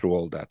gone through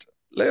all that.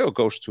 Leo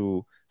goes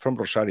from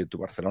Rosario to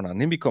Barcelona,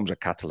 and he becomes a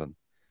Catalan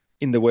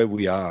in the way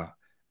we are,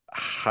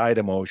 high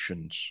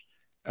emotions.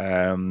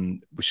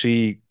 We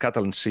see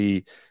Catalans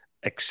see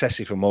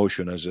excessive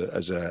emotion as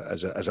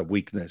a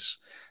weakness.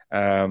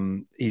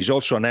 He's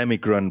also an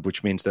immigrant,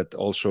 which means that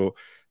also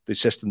the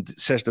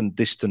certain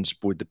distance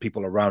with the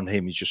people around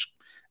him. He's just,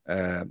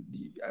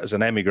 as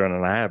an emigrant,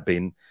 and I have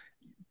been,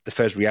 the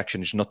first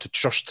reaction is not to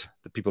trust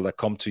the people that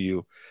come to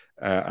you,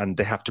 and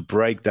they have to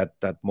break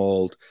that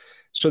mold.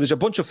 So there's a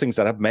bunch of things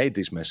that have made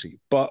this Messi.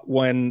 But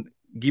when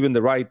given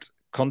the right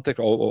context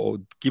or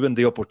given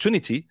the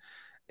opportunity,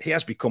 he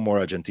has become more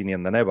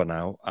Argentinian than ever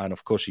now. And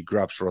of course, he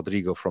grabs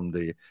Rodrigo from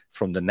the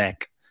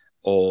neck,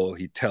 or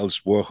he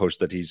tells Warhorse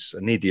that he's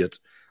an idiot,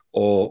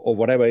 or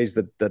whatever it is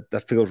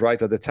that feels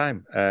right at the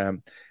time.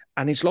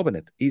 And he's loving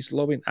it. He's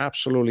loving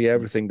absolutely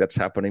everything that's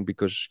happening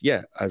because,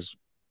 as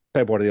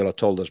Pep Guardiola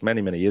told us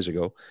many, many years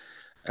ago,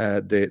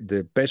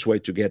 the best way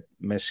to get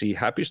Messi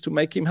happy is to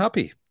make him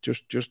happy.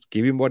 Just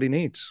give him what he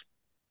needs.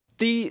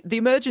 The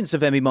emergence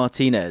of Emi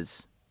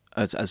Martinez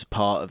as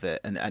part of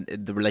it, and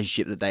the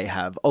relationship that they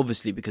have,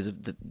 obviously because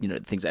of the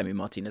things that Emi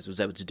Martinez was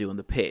able to do on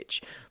the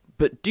pitch.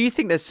 But do you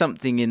think there's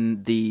something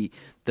in the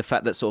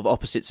fact that sort of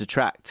opposites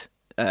attract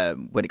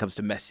when it comes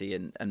to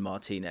Messi and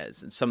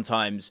Martinez? And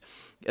sometimes,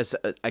 as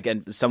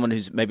someone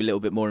who's maybe a little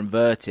bit more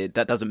inverted,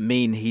 that doesn't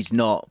mean he's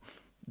not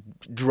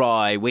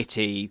dry,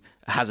 witty,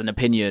 has an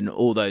opinion,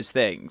 all those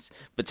things.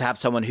 But to have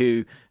someone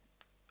who,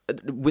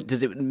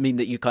 does it mean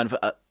that you kind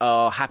of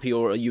are happy,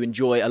 or you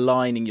enjoy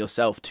aligning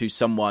yourself to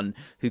someone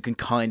who can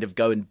kind of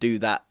go and do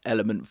that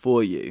element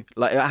for you?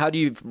 Like, how do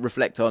you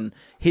reflect on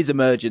his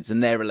emergence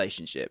and their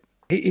relationship?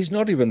 He's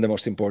not even the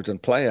most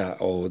important player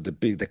or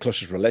the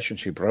closest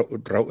relationship.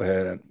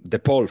 De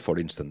Paul, for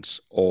instance,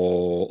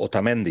 or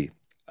Otamendi,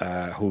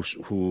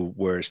 who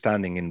were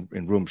standing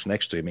in rooms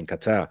next to him in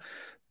Qatar,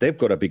 they've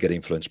got a bigger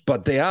influence.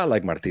 But they are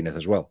like Martinez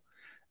as well.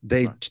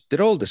 They're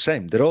all the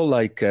same. They're all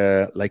like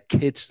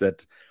kids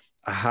that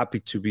are happy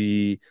to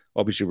be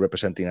obviously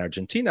representing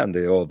Argentina, and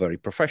they're all very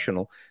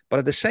professional. But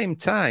at the same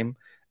time,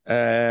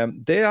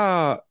 they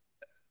are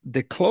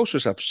the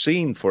closest I've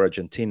seen for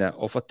Argentina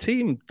of a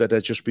team that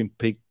has just been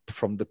picked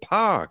from the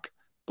park,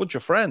 bunch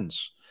of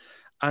friends.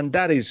 And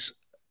that is,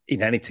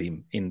 in any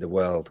team in the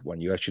world, when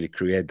you actually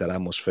create that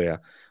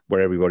atmosphere where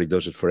everybody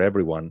does it for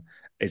everyone,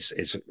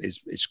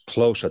 it's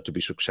closer to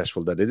be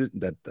successful than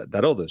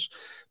others.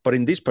 But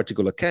in this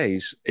particular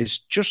case, it's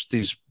just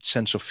this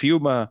sense of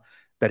humor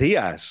that he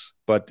has,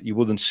 but you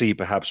wouldn't see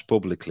perhaps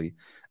publicly.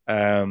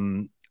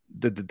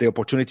 The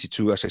opportunity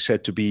to, as I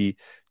said, to be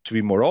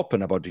more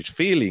open about his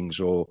feelings,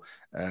 or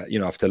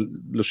after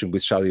losing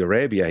with Saudi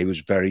Arabia, he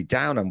was very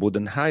down and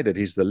wouldn't hide it.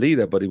 He's the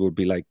leader, but he would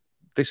be like,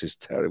 this is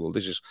terrible,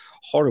 this is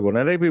horrible.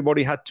 And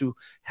everybody had to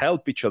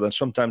help each other. And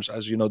sometimes,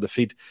 as you know,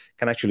 defeat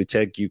can actually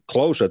take you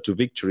closer to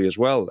victory as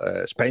well.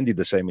 Spain did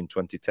the same in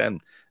 2010.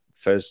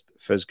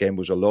 First game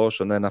was a loss,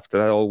 and then after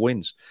that, all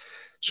wins.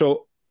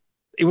 So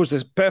it was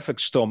the perfect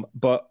storm,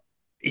 but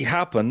it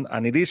happened,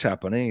 and it is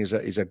happening.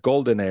 It's a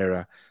golden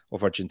era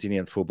of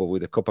Argentinian football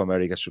with the Copa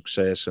America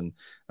success, and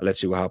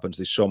let's see what happens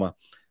this summer.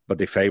 But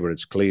the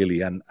favourites,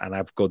 clearly, and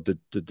I've got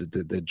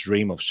the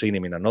dream of seeing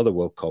him in another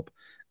World Cup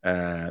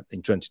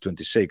in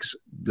 2026.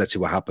 Let's see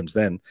what happens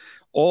then.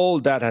 All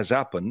that has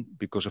happened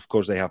because, of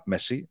course, they have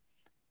Messi,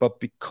 but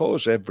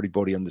because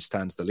everybody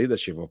understands the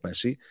leadership of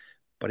Messi,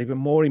 but even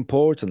more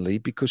importantly,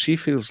 because he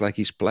feels like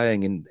he's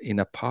playing in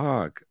a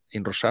park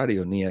in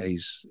Rosario near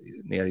his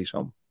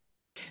home.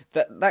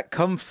 That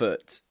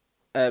comfort,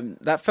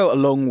 that felt a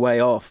long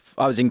way off.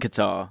 I was in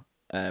Qatar,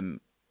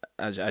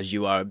 as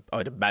you are, I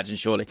would imagine,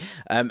 surely.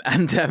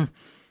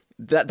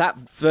 That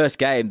first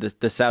game,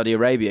 the Saudi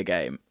Arabia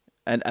game,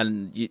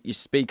 and you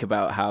speak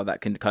about how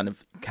that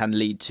can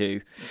lead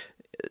to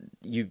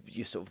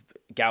you sort of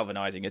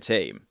galvanizing a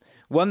team.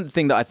 One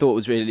thing that I thought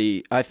was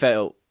I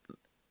felt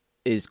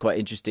is quite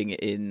interesting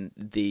in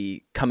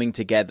the coming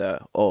together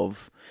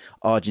of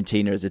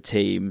Argentina as a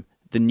team,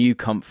 the new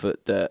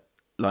comfort that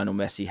Lionel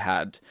Messi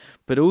had,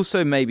 but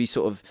also maybe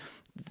sort of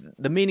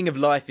the meaning of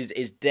life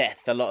is death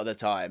a lot of the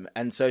time.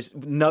 And so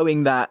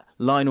knowing that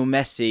Lionel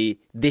Messi,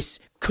 this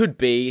could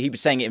be, he was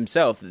saying it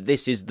himself, that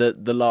this is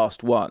the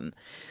last one.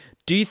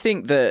 Do you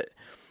think that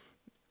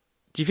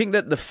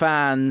the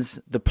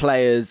fans, the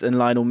players, and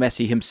Lionel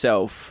Messi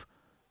himself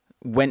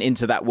went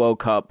into that World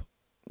Cup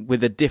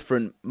with a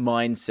different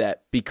mindset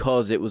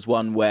because it was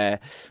one where,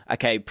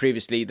 okay,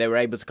 previously they were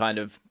able to kind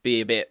of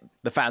be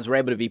the fans were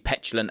able to be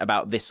petulant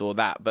about this or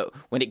that, but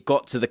when it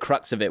got to the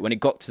crux of it, when it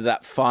got to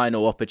that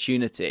final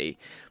opportunity,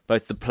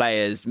 both the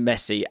players,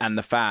 Messi, and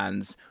the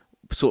fans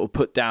sort of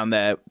put down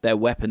their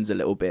weapons a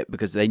little bit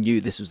because they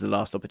knew this was the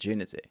last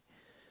opportunity?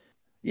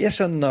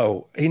 Yes and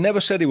no. He never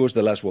said it was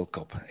the last World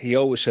Cup. He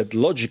always said,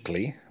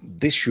 logically,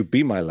 this should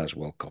be my last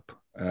World Cup,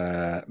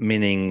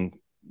 meaning,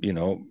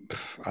 I'm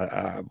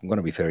going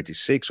to be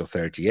 36 or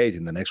 38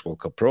 in the next World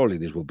Cup. Probably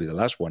this will be the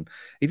last one.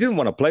 He didn't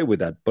want to play with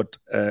that, but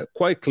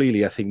quite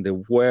clearly, I think the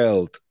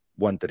world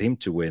wanted him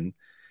to win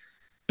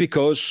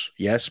because,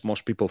 yes,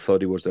 most people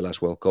thought it was the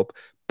last World Cup.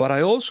 But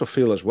I also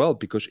feel as well,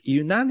 because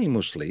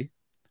unanimously,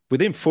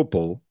 within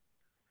football,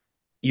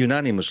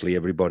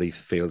 everybody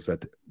feels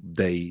that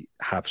they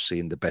have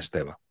seen the best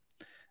ever.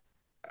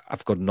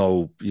 I've got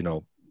no,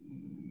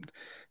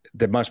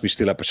 there must be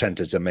still a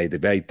percentage that may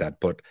debate that.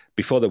 But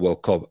before the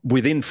World Cup,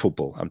 within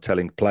football, I'm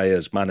telling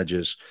players,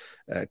 managers,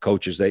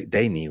 coaches,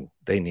 they knew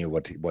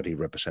what he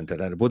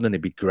represented, and wouldn't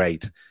it be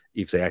great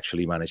if they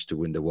actually managed to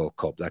win the World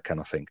Cup, that kind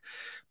of thing.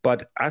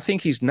 But I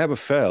think he's never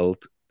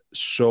felt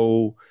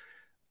so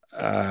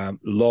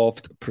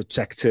loved,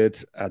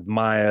 protected,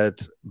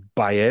 admired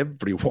by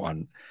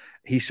everyone.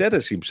 He said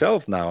as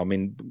himself now. I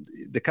mean,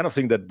 the kind of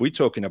thing that we're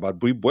talking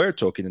about, we were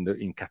talking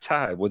in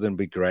Qatar. It wouldn't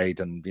be great,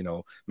 and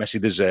Messi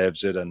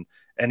deserves it. And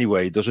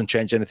anyway, it doesn't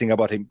change anything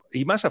about him.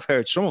 He must have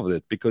heard some of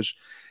it, because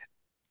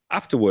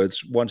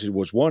afterwards, once it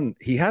was won,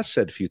 he has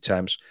said a few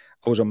times,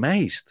 I was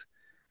amazed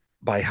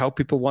by how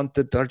people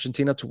wanted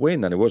Argentina to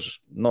win, and it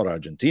was not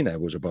Argentina; it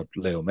was about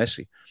Leo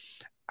Messi.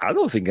 I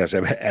don't think that's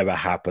ever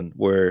happened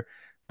where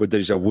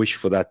there's a wish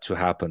for that to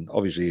happen.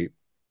 Obviously,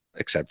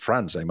 except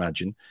France, I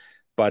imagine.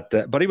 But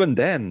even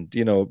then,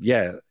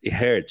 it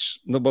hurts.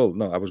 No,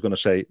 I was going to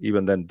say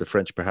even then the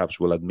French perhaps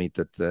will admit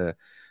that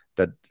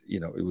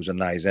it was a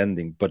nice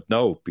ending. But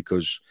no,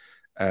 because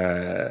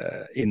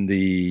in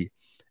the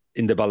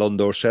Ballon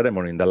d'Or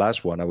ceremony, in the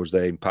last one, I was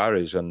there in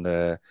Paris, and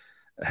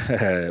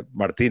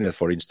Martinez,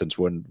 for instance,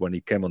 when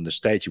he came on the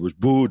stage, he was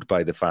booed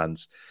by the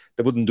fans.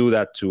 They wouldn't do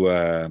that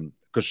to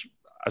because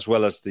as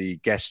well as the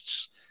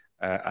guests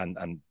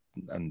and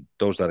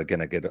those that are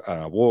going to get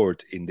an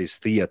award in this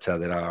theater,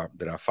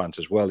 there are fans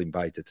as well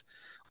invited,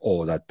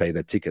 or that pay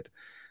the ticket,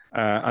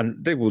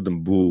 and they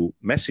wouldn't boo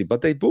Messi,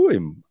 but they boo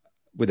him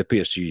with a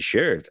PSG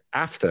shirt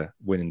after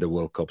winning the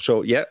World Cup.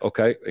 So yeah,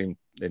 okay,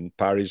 in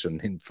Paris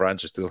and in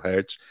France it still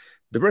hurts.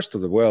 The rest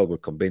of the world were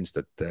convinced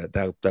that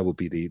that would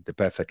be the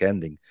perfect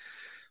ending.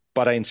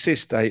 But I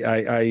insist.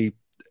 I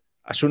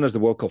as soon as the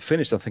World Cup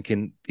finished, I'm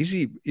thinking, is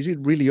it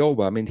really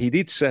over? I mean, he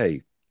did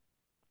say,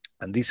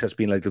 and this has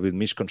been a little bit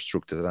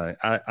misconstrued, and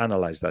I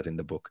analyzed that in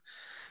the book.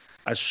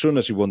 As soon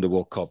as he won the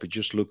World Cup, he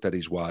just looked at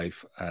his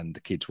wife and the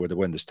kids where they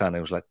were in the stand, and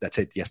he was like, that's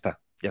it, ya está,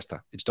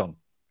 it's done.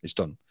 It's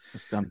done.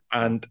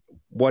 And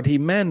what he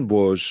meant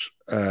was,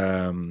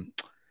 after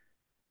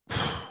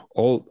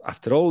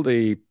all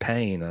the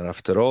pain and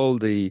after all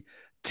the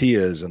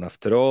tears and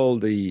after all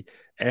the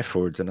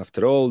effort and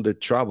after all the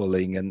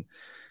traveling, and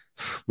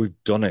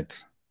we've done it.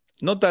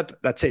 Not that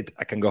that's it,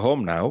 I can go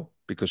home now,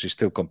 because he's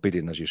still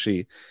competing, as you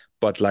see,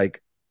 but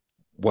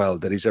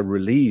there is a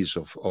release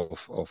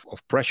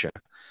of pressure.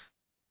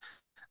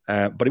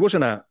 But it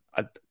wasn't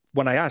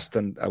when I asked,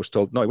 and I was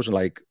told, no, it wasn't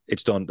like,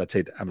 it's done, that's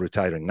it, I'm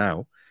retiring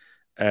now.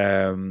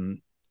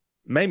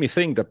 Made me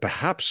think that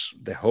perhaps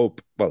the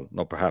hope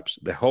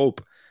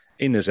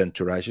in his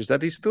entourage is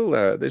that there's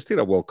still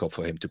a World Cup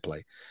for him to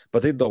play,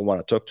 but they don't want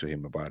to talk to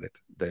him about it.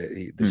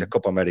 There's a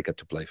Copa America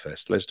to play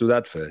first. Let's do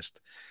that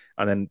first.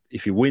 And then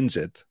if he wins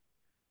it,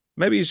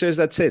 maybe he says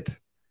that's it.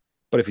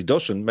 But if he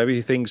doesn't, maybe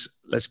he thinks,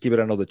 let's give it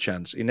another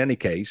chance. In any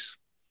case,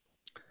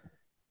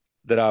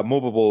 there are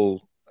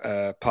movable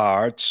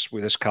parts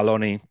with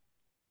Scaloni,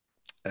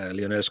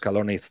 Lionel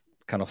Scaloni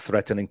kind of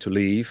threatening to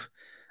leave.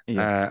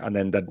 Yeah. And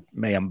then that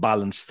may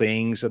unbalance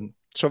things. And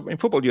so in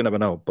football, you never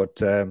know.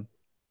 But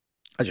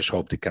I just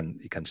hope he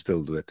can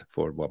still do it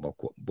for one more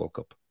World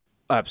Cup.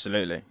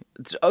 Absolutely.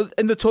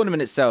 In the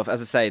tournament itself,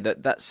 as I say,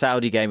 that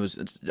Saudi game was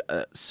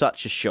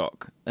such a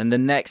shock. And the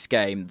next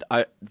game,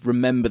 I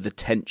remember the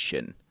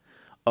tension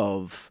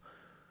of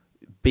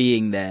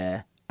being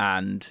there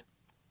and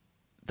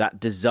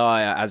that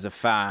desire as a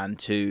fan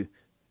to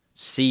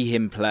see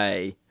him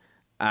play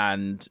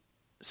and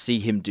see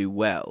him do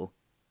well.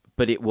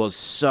 But it was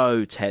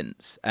so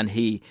tense, and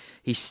he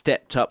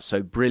stepped up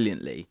so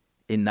brilliantly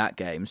in that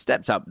game.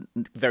 Steps up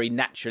very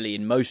naturally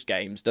in most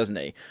games, doesn't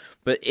he?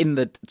 But in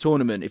the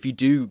tournament, if you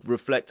do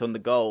reflect on the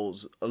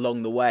goals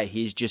along the way,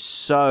 he's just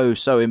so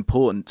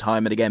important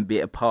time and again, be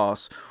it a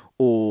pass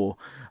or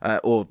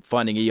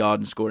finding a yard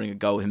and scoring a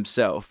goal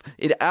himself.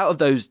 Out of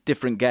those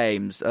different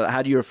games,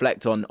 how do you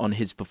reflect on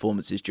his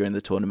performances during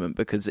the tournament?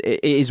 Because it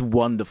is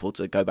wonderful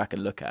to go back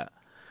and look at.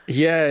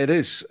 Yeah, it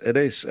is. It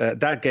is.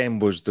 That game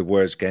was the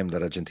worst game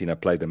that Argentina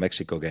played, the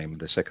Mexico game,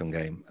 the second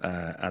game,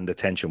 and the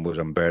tension was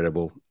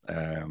unbearable.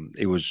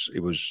 It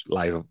was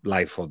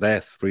life or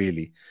death,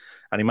 really.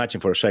 And imagine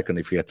for a second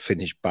if he had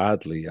finished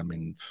badly. I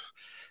mean,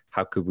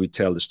 how could we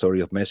tell the story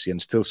of Messi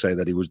and still say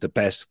that he was the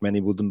best?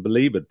 Many wouldn't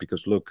believe it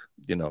because, look,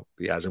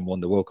 he hasn't won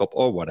the World Cup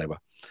or whatever.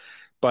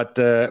 But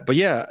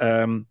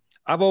yeah,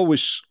 I've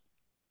always,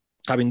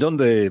 having done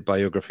the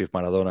biography of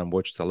Maradona and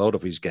watched a lot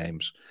of his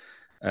games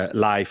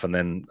live, and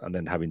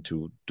then having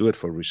to do it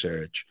for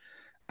research,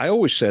 I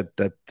always said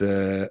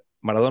that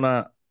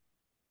Maradona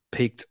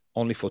peaked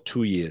only for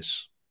 2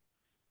 years.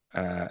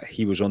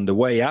 He was on the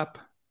way up,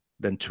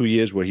 then 2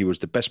 years where he was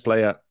the best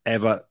player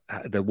ever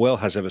the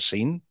world has ever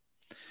seen,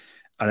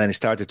 and then he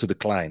started to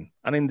decline.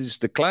 And in this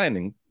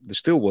declining, they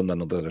still won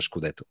another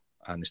Scudetto,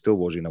 and he still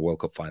was in a World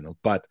Cup final.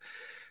 But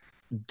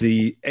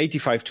the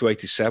 85 to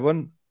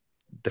 87,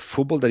 the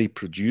football that he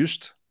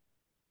produced,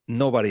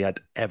 nobody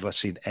had ever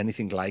seen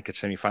anything like it.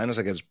 Semi-finals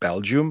against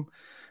Belgium.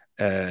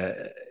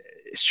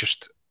 It's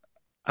just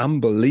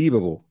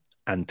unbelievable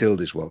until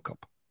this World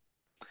Cup.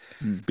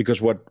 Because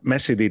what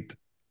Messi did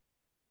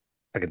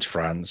against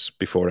France,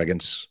 before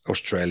against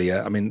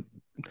Australia. I mean,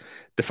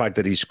 the fact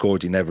that he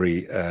scored in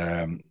every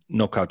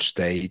knockout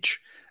stage,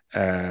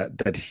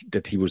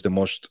 that he was the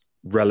most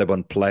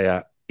relevant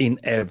player in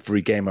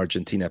every game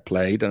Argentina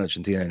played, and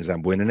Argentina ends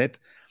up winning it.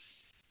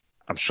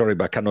 I'm sorry,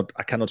 but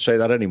I cannot say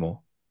that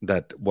anymore.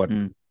 That what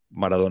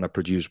Maradona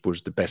produced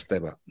was the best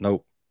ever.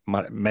 No,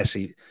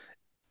 Messi,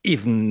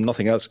 even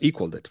nothing else,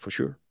 equaled it for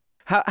sure.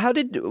 How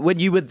did, when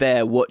you were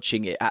there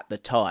watching it at the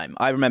time,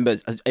 I remember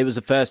it was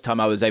the first time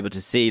I was able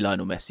to see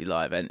Lionel Messi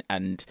live,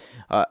 and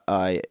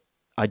I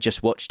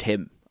just watched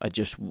him.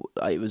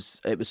 It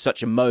was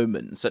such a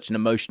moment, such an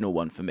emotional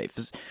one for me.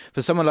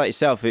 For someone like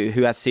yourself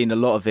who has seen a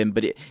lot of him,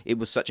 but it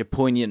was such a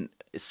poignant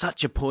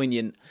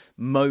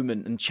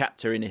moment and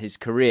chapter in his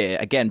career,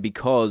 again,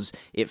 because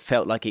it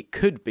felt like it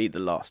could be the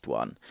last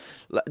one.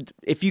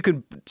 If you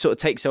could sort of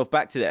take yourself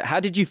back to that, how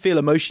did you feel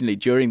emotionally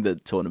during the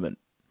tournament?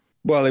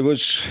 Well, it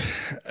was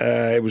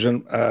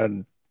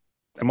an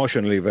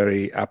emotionally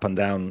very up and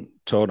down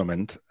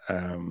tournament.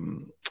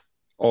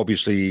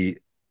 Obviously,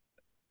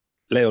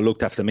 Leo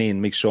looked after me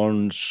in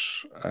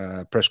Mixon's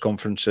press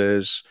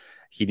conferences.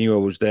 He knew I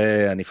was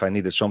there, and if I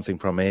needed something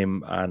from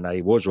him, and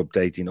I was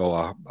updating,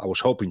 or I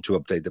was hoping to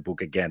update the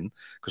book again,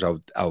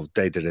 because I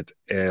updated it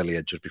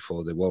earlier just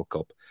before the World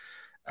Cup.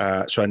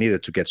 So I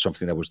needed to get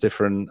something that was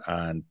different,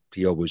 and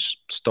he always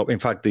stopped. In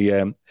fact,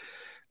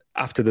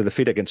 after the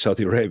defeat against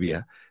Saudi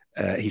Arabia,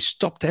 he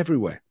stopped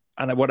everywhere.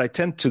 And what I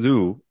tend to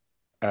do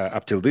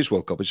up till this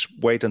World Cup is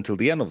wait until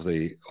the end of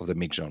the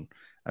mix zone,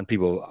 and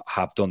people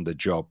have done the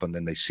job, and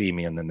then they see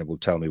me, and then they will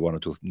tell me one or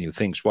two new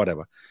things,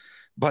 whatever.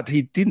 But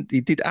he didn't. He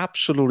did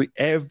absolutely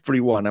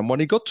everyone. And when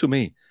he got to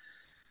me,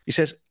 he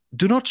says,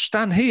 "Do not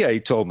stand here,"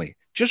 he told me.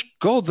 "Just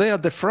go there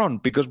at the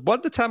front, because by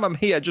the time I'm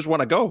here, I just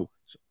want to go."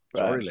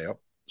 Right.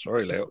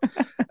 Sorry, Leo.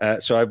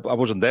 So I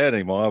wasn't there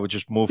anymore. I would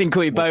just move. Didn't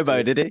call you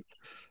Bobo, did he?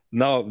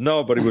 No,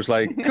 but it was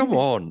like, come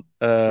on.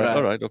 Right.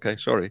 All right, okay,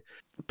 sorry.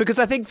 Because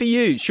I think for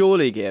you,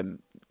 surely, Guillem,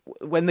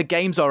 when the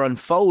games are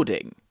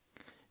unfolding,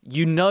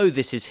 you know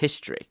this is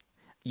history.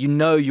 You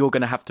know you're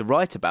going to have to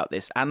write about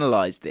this,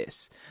 analyse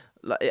this.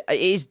 It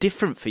is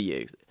different for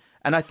you.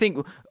 And I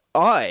think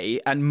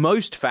I and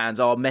most fans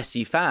are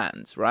Messi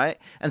fans, right?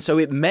 And so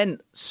it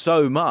meant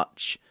so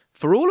much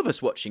for all of us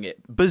watching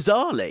it,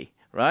 bizarrely,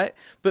 right?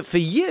 But for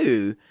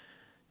you,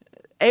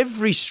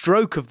 every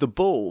stroke of the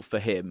ball for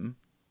him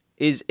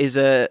is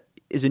a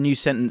new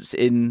sentence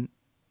in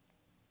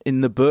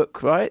the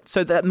book, right?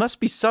 So that must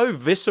be so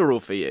visceral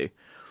for you.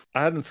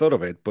 I hadn't thought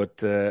of it, but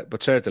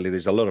certainly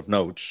there's a lot of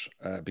notes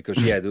because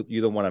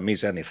you don't want to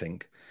miss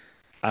anything.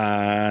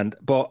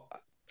 But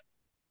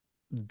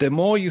the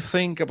more you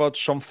think about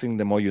something,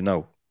 the more you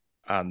know,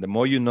 and the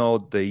more you know,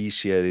 the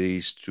easier it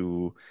is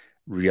to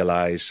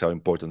realize how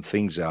important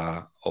things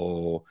are,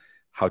 or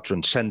how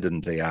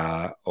transcendent they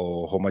are,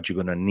 or how much you're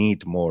going to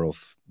need more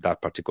of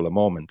that particular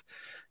moment.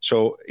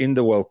 So in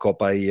the World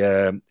Cup,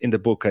 in the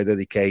book, I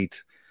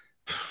dedicate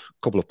a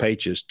couple of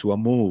pages to a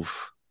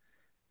move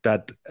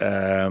that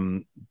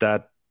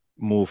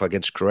move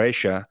against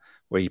Croatia,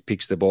 where he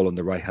picks the ball on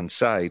the right-hand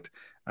side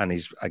and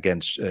he's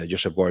against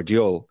Josep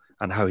Guardiola,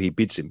 and how he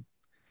beats him.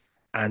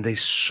 And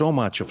there's so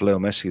much of Leo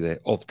Messi there,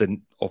 of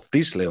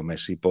this Leo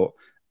Messi, but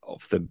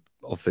of the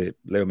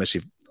Leo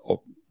Messi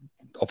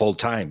of all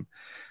time.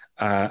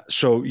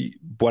 So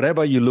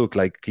whatever you look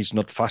like, he's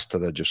not faster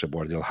than Josep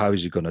Guardiola. How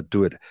is he going to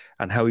do it?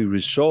 And how he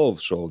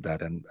resolves all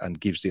that and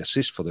gives the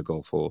assist for the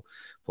goal for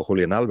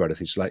Julian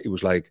Alvarez. It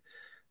was like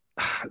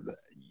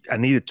I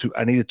needed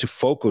to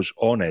focus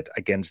on it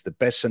against the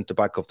best centre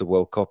back of the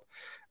World Cup.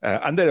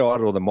 And there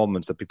are other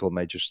moments that people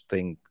may just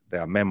think they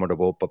are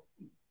memorable, but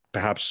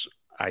perhaps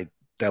I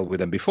dealt with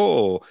them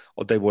before,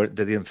 or they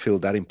didn't feel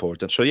that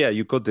important. So yeah,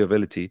 you got the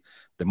ability.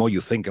 The more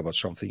you think about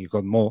something, you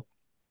got more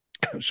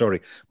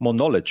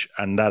knowledge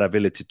and that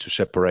ability to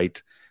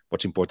separate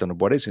what's important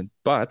and what isn't.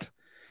 But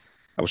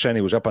I was saying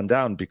it was up and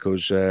down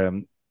because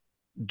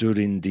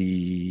during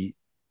the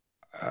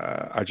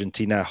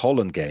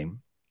Argentina-Holland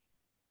game,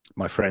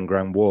 my friend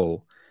Graham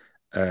Wall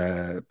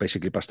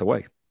basically passed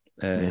away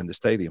in the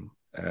stadium.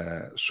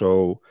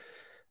 So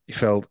it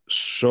felt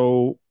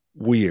so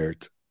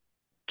weird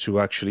to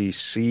actually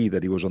see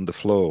that he was on the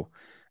floor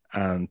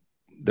and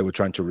they were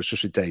trying to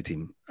resuscitate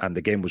him, and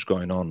the game was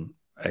going on,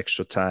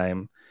 extra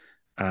time,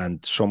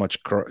 and so much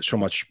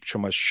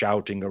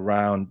shouting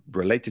around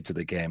related to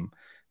the game.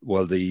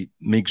 Well, the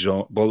mix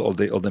zone, all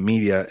the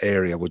media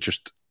area were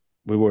just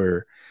we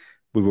were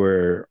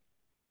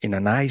in a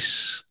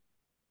nice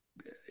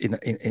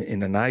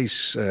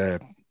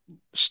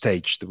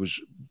stage.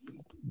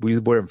 We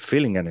weren't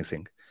feeling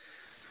anything,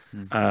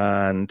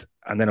 and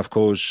then of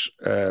course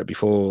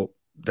before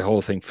the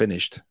whole thing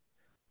finished,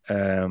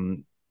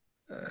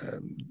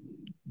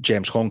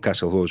 James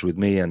Horncastle, who was with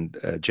me, and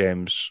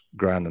James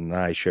Grant and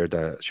I shared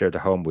a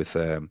home with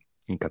in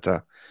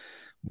Qatar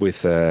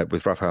with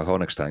Raphael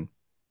Honigstein.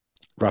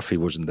 Rafi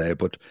wasn't there,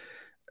 but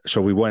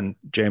so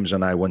James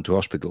and I went to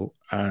hospital,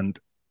 and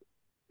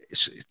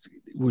it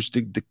was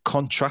the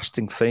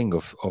contrasting thing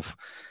of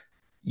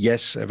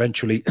yes,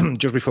 eventually,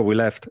 just before we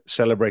left,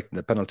 celebrating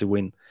the penalty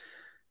win,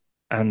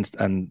 and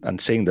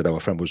seeing that our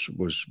friend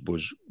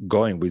was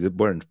going. We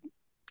weren't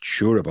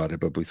sure about it,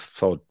 but we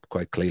thought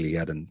quite clearly he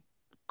hadn't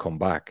come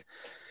back.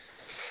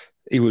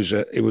 It was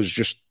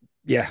just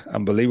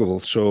unbelievable.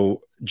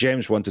 So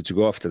James wanted to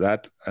go after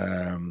that,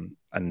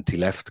 and he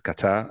left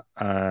Qatar,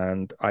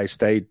 and I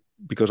stayed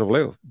because of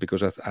Leo,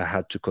 because I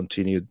had to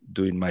continue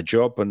doing my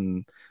job,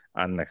 and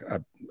I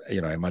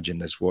imagine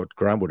that's what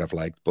Graham would have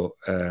liked, but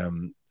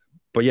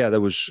yeah,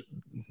 that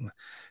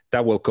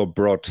World Cup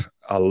brought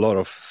a lot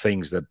of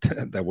things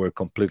that were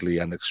completely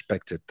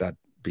unexpected. That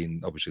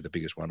being obviously the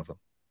biggest one of them.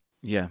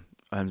 Yeah,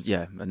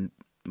 and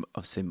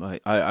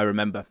obviously I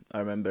remember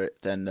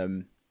it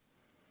then.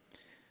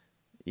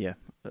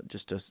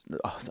 Just a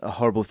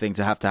horrible thing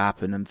to have to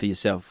happen, and for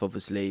yourself,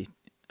 obviously,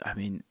 I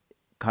mean,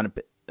 kind of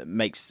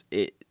makes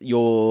it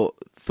your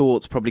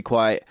thoughts probably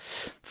quite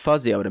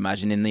fuzzy, I would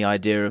imagine, in the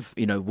idea of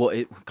what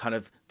it kind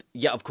of.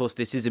 Yeah, of course,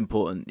 this is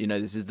important.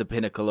 This is the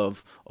pinnacle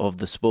of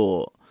the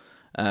sport,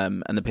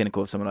 and the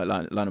pinnacle of someone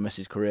like Lionel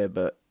Messi's career.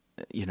 But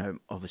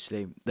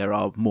obviously, there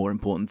are more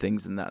important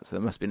things than that. So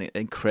that must have been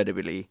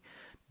incredibly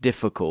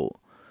difficult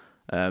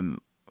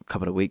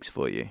couple of weeks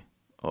for you.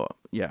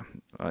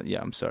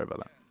 I'm sorry about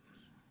that.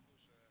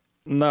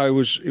 No, it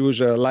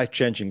was a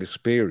life-changing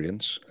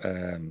experience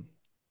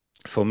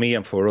for me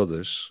and for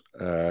others.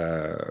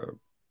 I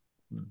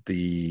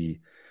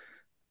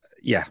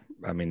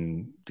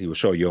mean, he was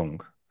so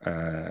young,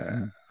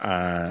 and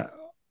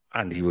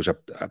he was a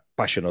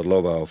passionate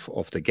lover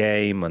of the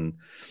game, and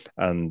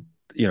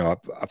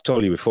I've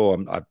told you before,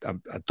 I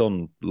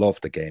don't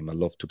love the game. I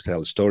love to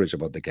tell stories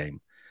about the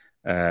game.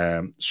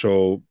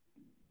 So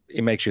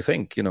it makes you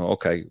think,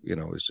 okay,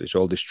 is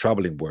all this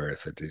traveling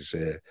worth it? Is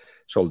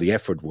all the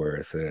effort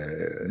worth?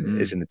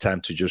 Isn't it time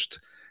to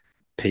just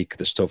pick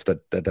the stuff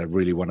that I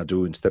really want to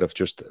do instead of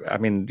just? I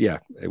mean, yeah,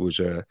 it was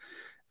a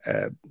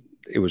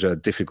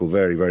difficult,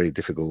 very, very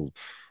difficult.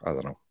 I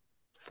don't know,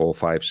 4,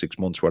 5, 6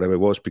 months, whatever it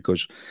was,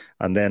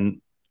 and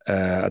then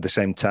at the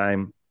same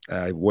time,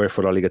 I worked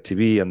for La Liga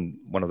TV, and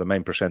one of the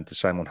main presenters,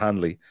 Simon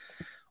Hanley,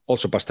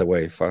 also passed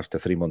away after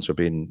 3 months of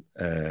being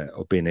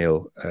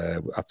ill.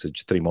 After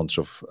 3 months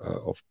of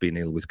being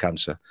ill with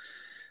cancer,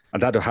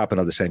 and that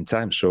happened at the same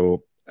time.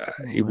 So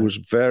it was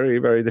very,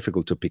 very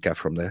difficult to pick up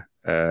from there.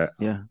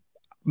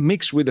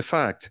 Mixed with the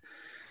fact,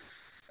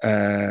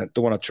 don't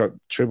want to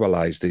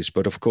trivialize this,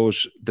 but of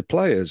course the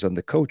players and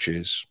the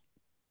coaches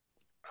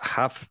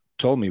have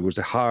told me it was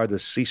the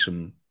hardest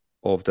season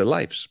of their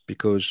lives,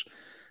 because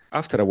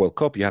after a World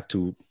Cup you have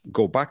to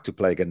go back to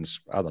play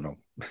against, I don't know,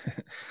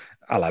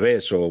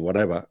 Alaves or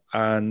whatever,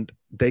 and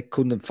they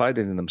couldn't find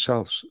it in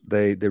themselves.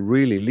 They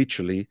really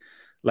literally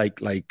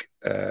like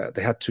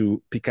they had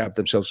to pick up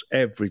themselves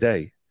every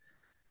day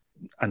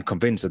and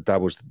convince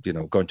that was,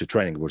 going to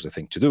training was the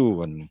thing to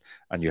do, and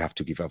you have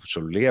to give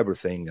absolutely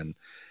everything. And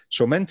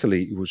so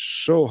mentally it was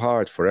so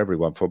hard for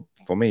everyone, for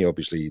me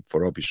obviously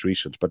for obvious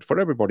reasons, but for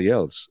everybody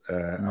else,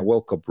 a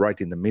World Cup right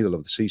in the middle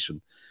of the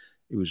season,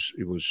 it was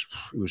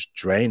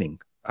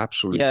draining,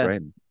 absolutely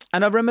draining.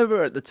 And I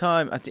remember at the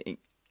time, I think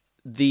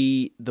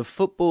the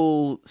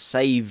football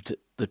saved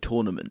the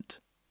tournament,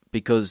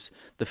 because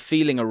the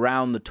feeling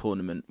around the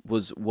tournament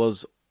was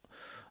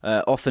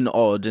often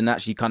odd, and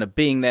actually kind of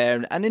being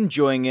there and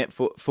enjoying it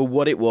for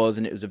what it was.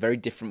 And it was a very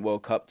different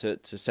World Cup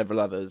to several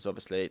others,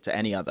 obviously, to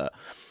any other.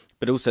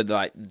 But also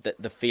like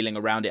the feeling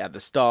around it at the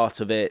start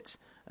of it,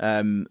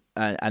 and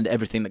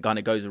everything that kind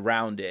of goes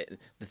around it.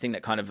 The thing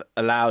that kind of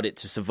allowed it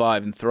to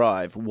survive and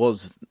thrive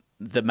was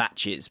the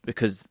matches,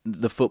 because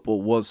the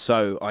football was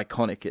so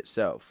iconic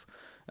itself.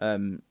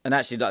 And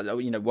actually,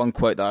 one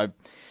quote that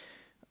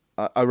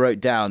I wrote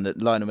down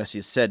that Lionel Messi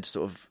has said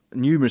sort of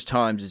numerous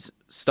times is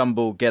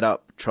 "stumble, get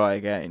up, try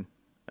again,"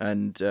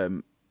 and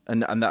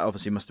that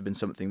obviously must have been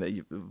something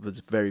that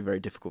was very, very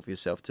difficult for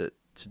yourself to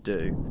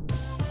do.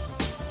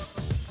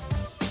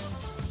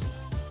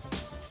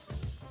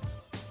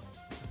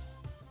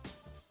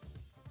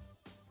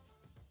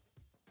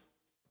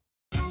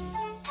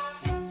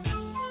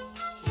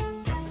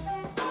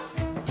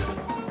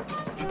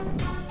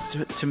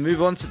 To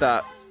move on to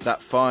that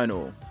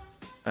final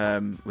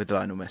with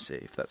Lionel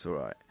Messi, if that's all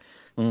right.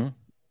 Mm-hmm.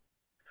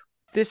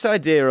 This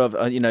idea of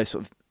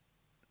sort of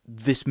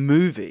this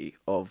movie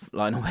of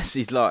Lionel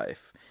Messi's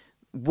life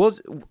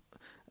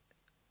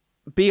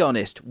be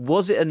honest,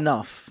 was it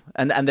enough?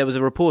 And there was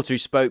a reporter who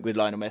spoke with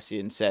Lionel Messi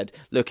and said,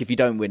 "Look, if you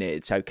don't win it,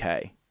 it's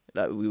okay.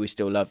 Like, we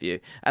still love you."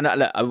 And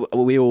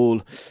we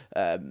all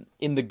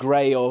in the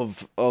grey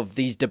of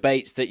these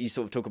debates that you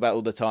sort of talk about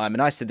all the time.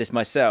 And I said this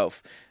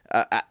myself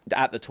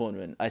at the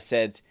tournament. I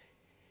said,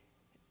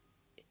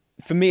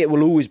 for me, it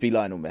will always be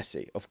Lionel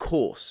Messi, of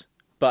course.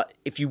 But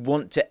if you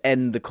want to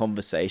end the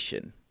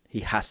conversation,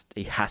 he has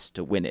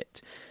to win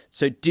it.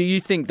 So do you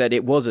think that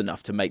it was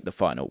enough to make the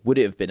final? Would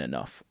it have been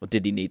enough, or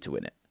did he need to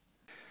win it?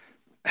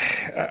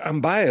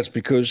 I'm biased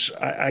because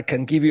I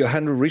can give you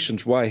 100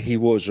 reasons why he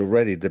was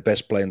already the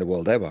best player in the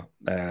world ever.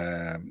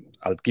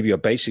 I'll give you a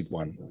basic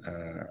one,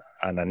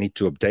 and I need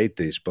to update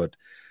this, but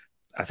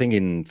I think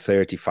in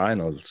 30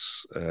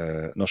 finals,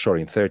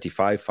 in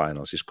 35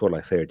 finals, he scored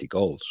like 30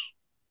 goals.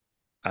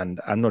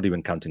 And I'm not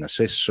even counting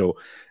assists. So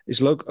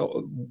it's like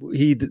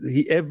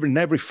in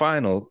every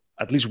final,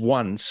 at least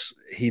once,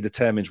 he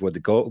determines where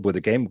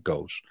the game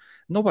goes.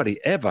 Nobody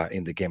ever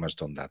in the game has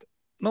done that.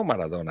 No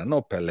Maradona,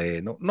 no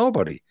Pelé,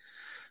 nobody.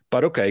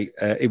 But okay,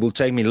 it will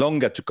take me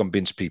longer to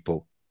convince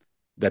people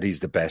that he's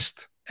the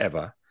best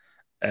ever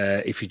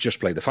if he just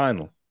played the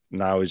final.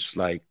 Now it's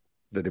like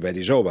the debate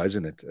is over,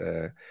 isn't it?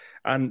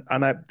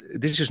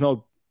 This is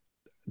no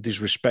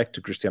disrespect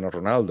to Cristiano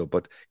Ronaldo,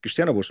 but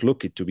Cristiano was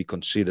lucky to be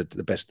considered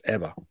the best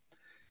ever,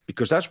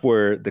 because that's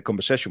where the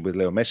conversation with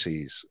Leo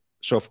Messi is.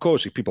 So of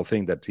course, if people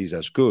think that he's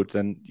as good,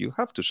 then you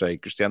have to say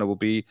Cristiano will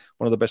be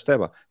one of the best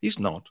ever. He's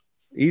not.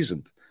 He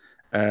isn't.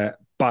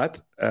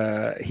 But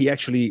he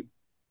actually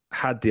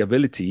had the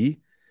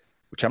ability,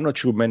 which I'm not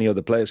sure many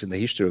other players in the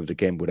history of the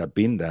game would have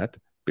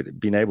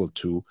been able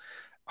to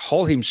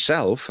hold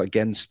himself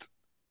against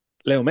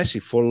Leo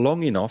Messi for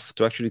long enough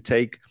to actually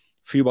take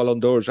few Ballon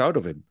d'Ors out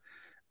of him.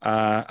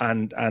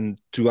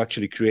 And to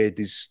actually create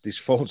this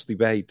false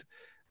debate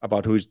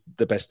about who is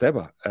the best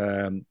ever.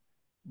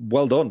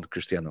 Well done,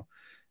 Cristiano.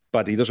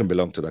 But he doesn't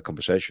belong to that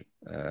conversation.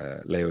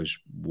 Leo is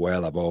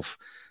well above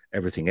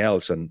everything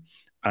else. And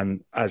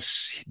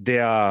as they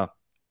are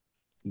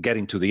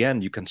getting to the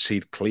end, you can see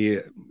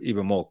it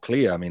even more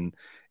clear. I mean,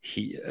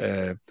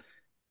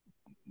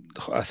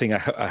 I think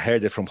I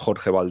heard it from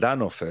Jorge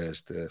Valdano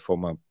first, the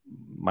former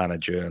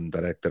manager and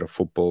director of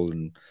football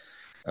and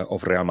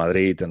of Real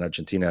Madrid and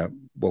Argentina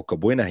World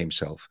Cup winner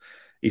himself.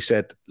 He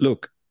said,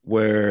 look,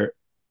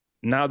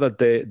 now that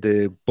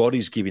the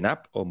body's giving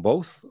up on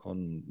both,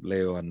 on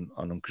Leo and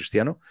on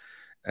Cristiano,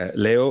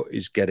 Leo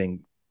is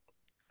getting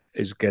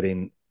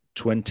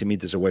 20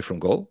 meters away from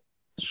goal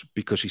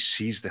because he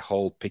sees the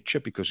whole picture,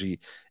 because he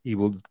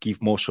will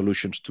give more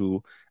solutions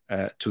to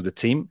the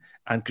team.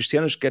 And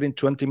Cristiano's getting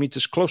 20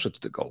 meters closer to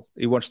the goal.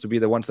 He wants to be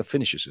the ones that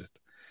finishes it.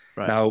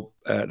 Right. Now,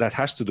 that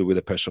has to do with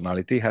their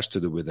personality, has to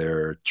do with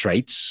their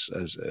traits,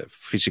 as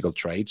physical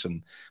traits,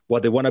 and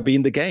what they want to be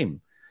in the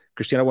game.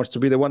 Cristiano wants to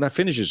be the one that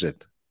finishes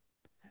it.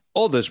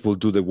 Others will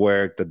do the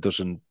work that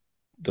doesn't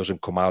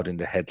come out in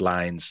the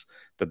headlines,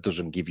 that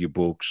doesn't give you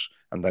books,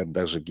 and that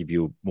doesn't give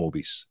you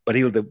movies. But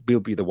he'll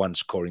be the one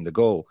scoring the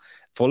goal.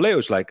 For Leo,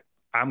 it's like,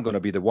 I'm going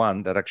to be the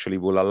one that actually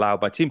will allow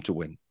my team to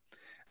win.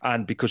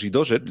 And because he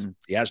does it,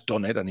 he has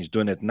done it, and he's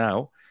doing it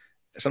now,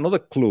 it's another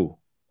clue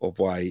of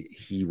why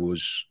he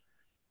was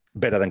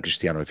better than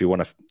Cristiano, if you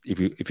want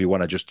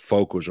to just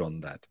focus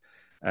on that.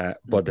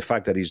 But the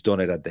fact that he's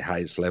done it at the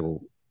highest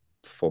level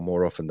for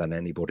more often than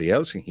anybody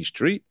else in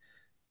history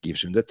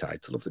gives him the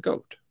title of the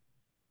GOAT.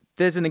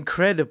 There's an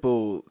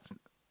incredible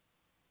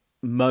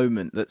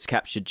moment that's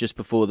captured just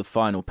before the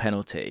final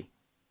penalty,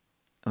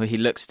 where he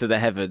looks to the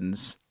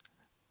heavens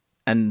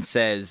and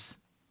says,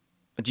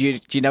 do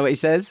you know what he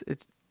says?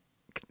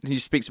 He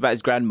speaks about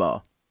his grandma.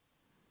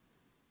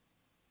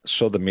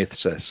 So the myth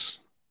says.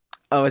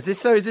 Oh, is this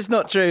so? Is this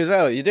not true as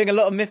well? You're doing a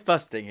lot of myth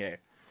busting here.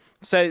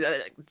 So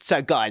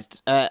guys,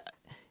 from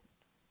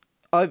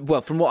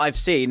what I've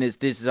seen, is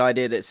this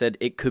idea that said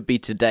it could be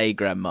today,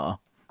 Grandma.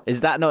 Is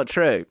that not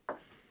true?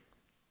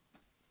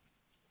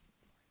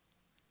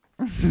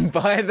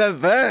 Buy the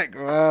book.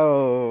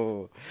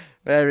 Whoa,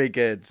 very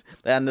good.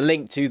 And the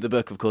link to the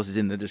book, of course, is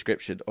in the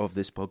description of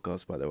this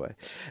podcast, by the way.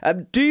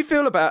 Do you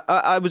feel about?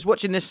 I was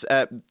watching this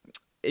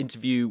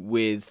interview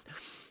with.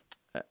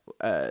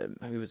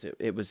 Who was it?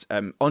 It was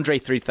Andre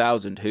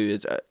 3000, who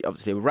is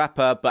obviously a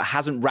rapper, but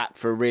hasn't rapped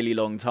for a really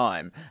long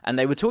time. And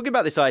they were talking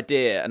about this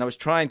idea, and I was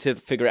trying to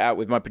figure it out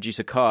with my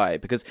producer Kai,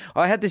 because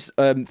I had this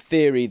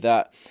theory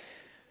that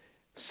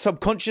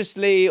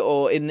subconsciously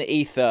or in the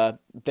ether,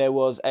 there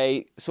was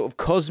a sort of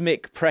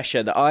cosmic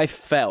pressure that I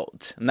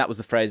felt, and that was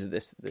the phrase that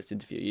this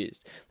interview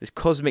used, this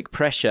cosmic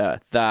pressure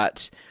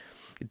that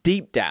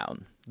deep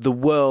down the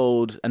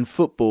world and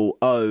football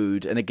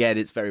owed, and again,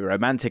 it's very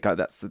romantic.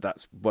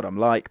 That's what I'm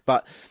like.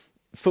 But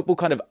football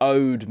kind of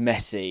owed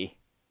Messi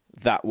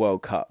that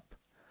World Cup,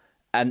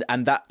 and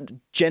that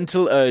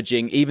gentle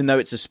urging, even though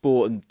it's a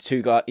sport and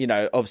two guys,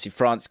 obviously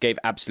France gave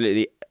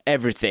absolutely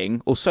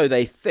everything, or so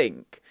they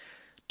think.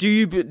 Do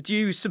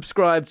you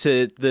subscribe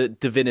to the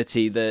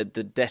divinity, the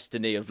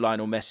destiny of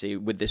Lionel Messi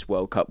with this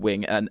World Cup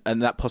win, and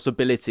that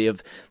possibility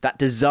of that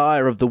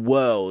desire of the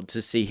world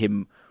to see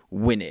him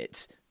win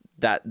it?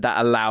 That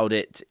allowed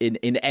it in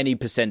any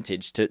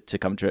percentage to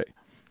come true?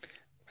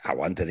 I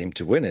wanted him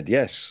to win it,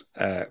 yes.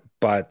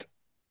 But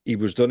it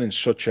was done in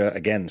such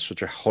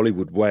a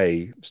Hollywood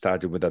way,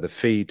 starting with a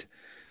defeat,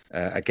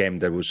 a game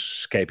that was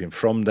escaping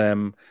from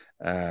them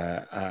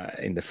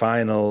in the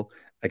final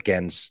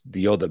against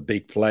the other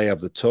big player of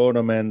the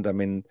tournament. I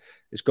mean,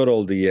 it's got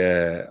all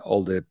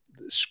the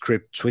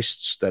script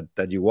twists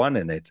that you want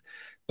in it.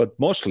 But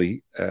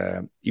mostly,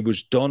 it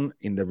was done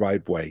in the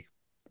right way.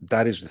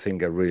 That is the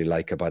thing I really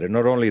like about it.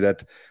 Not only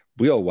that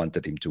we all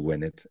wanted him to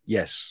win it.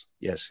 Yes.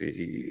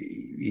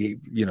 He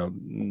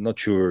not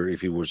sure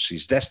if it was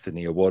his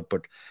destiny or what,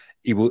 but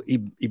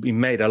it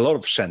made a lot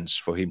of sense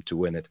for him to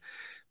win it.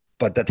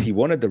 but that he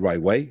won it the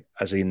right way,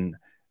 as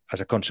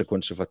a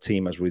consequence of a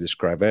team, as we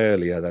described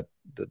earlier, that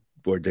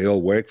where they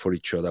all work for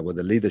each other, where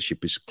the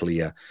leadership is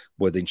clear,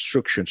 where the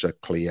instructions are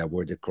clear,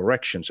 where the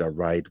corrections are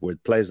right, where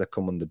players that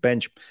come on the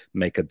bench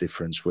make a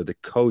difference, where the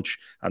coach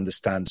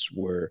understands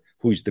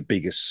who is the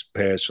biggest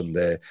person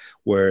there,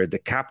 where the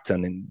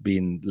captain,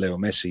 being Leo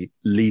Messi,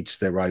 leads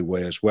the right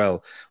way as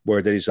well,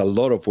 where there is a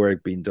lot of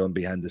work being done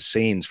behind the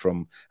scenes,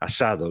 from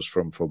asados,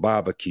 for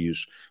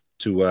barbecues,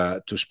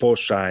 to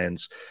sports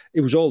science.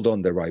 It was all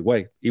done the right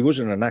way. It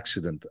wasn't an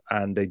accident,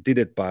 and they did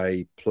it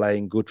by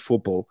playing good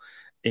football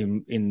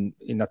in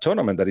a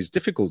tournament that is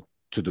difficult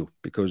to do,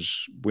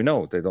 because we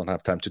know they don't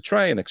have time to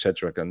train,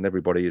 etc. And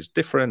everybody is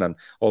different, and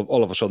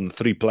all of a sudden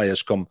 3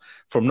 players come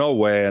from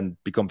nowhere and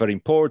become very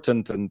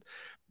important. And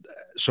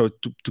so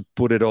to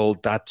put it all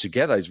that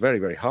together is very,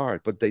 very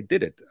hard. But they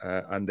did it,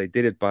 and they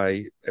did it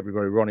by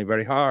everybody running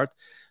very hard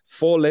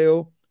for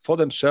Leo, for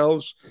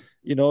themselves.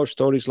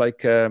 Stories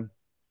like it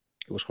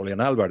was Julian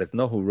Alvarez,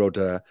 who wrote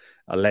a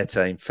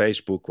letter in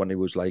Facebook when he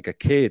was like a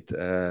kid,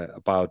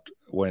 about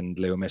when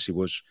Leo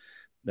Messi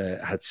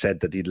had said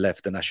that he'd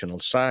left the national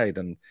side,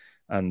 and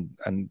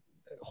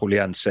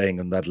Julian saying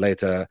in that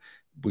letter,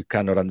 we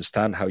cannot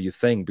understand how you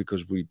think,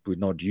 because we're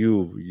not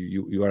you.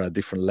 You are at a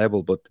different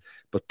level, but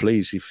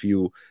please, if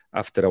you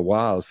after a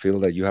while feel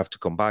that you have to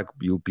come back,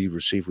 you'll be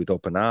received with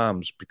open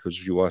arms,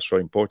 because you are so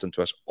important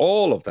to us.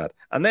 All of that,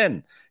 and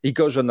then he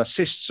goes and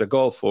assists a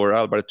goal for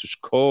Alvarez to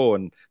score,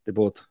 and they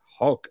both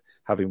hug,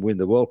 having won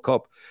the World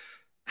Cup.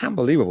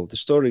 Unbelievable. The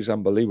story is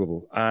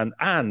unbelievable,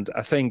 and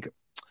I think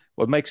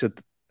what makes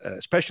it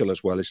special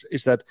as well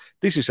is that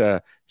this is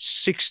a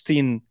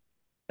 16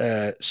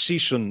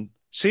 season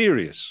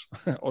series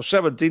or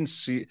 17,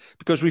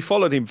 because we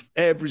followed him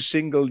every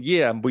single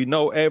year, and we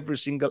know every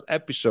single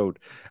episode,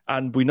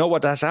 and we know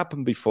what has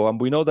happened before, and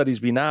we know that he's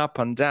been up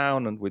and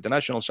down, and with the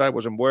national side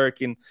wasn't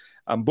working,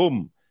 and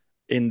boom,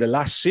 in the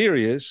last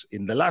series,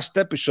 in the last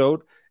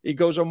episode, he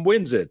goes and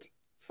wins it.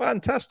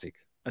 Fantastic.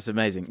 That's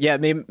amazing. Yeah,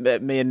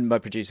 me and my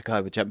producer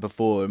Kai were chatting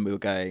before, and we were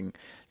going,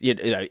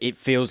 it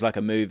feels like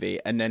a movie.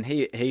 And then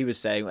he was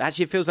saying,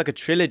 actually, it feels like a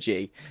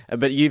trilogy.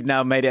 But you've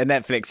now made it a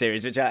Netflix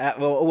series, which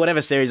or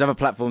whatever series, other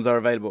platforms are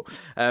available.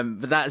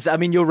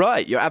 But you're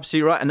right. You're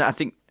absolutely right. And I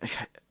think,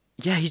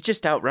 yeah, he's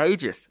just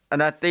outrageous.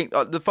 And I think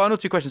the final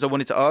 2 questions I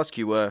wanted to ask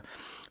you were,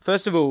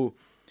 first of all,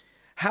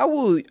 how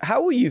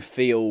will you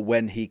feel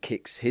when he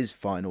kicks his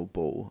final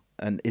ball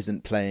and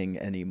isn't playing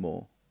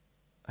anymore?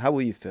 How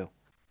will you feel?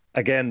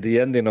 Again, the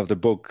ending of the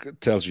book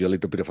tells you a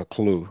little bit of a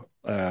clue.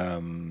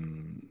 I'll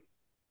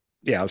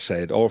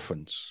say it.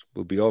 Orphans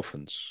will be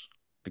orphans,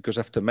 because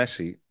after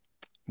Messi,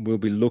 we'll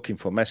be looking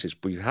for Messi.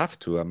 But you have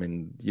to. I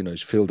mean,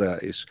 his fielder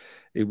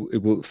it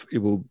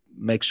will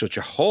make such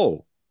a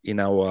hole in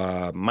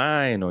our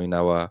mind, or in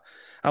our.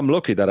 I'm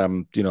lucky that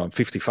I'm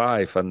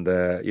 55, and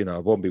I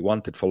won't be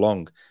wanted for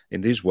long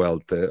in this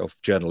world of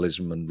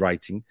journalism and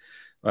writing.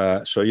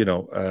 But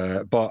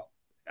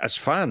as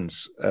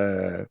fans.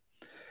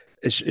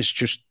 It's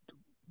just,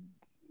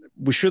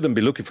 we shouldn't be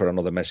looking for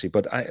another Messi,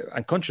 but I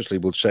unconsciously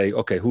will say,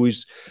 okay,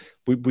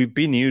 we've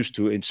been used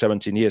to in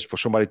 17 years for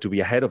somebody to be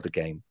ahead of the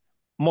game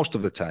most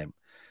of the time.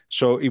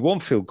 So it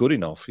won't feel good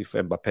enough if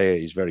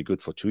Mbappe is very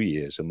good for 2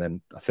 years and then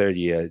a third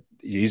year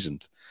he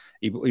isn't.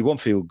 It won't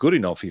feel good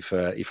enough if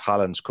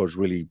Haaland scores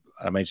really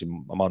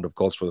amazing amount of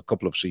goals for a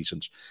couple of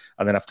seasons,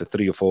 and then after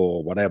 3 or 4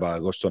 or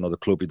whatever, goes to another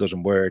club, it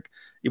doesn't work.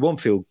 It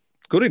won't feel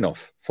good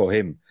enough for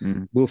him.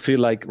 We'll feel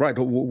like, right,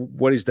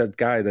 what is that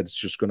guy that's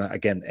just going to,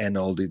 again, end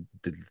all the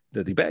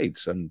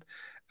debates, and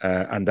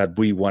that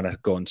we want to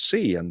go and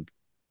see and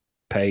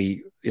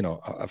pay,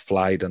 a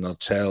flight, an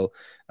hotel,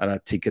 and a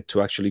ticket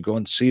to actually go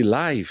and see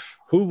live.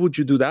 Who would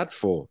you do that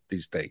for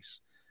these days?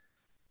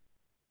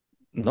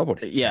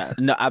 Nobody. Yeah,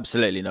 no,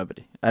 absolutely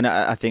nobody. And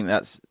I think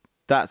that's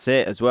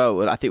it as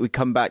well. I think we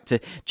come back to,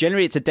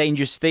 generally it's a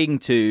dangerous thing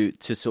to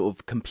sort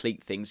of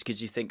complete things,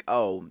 because you think,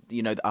 our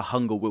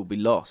hunger will be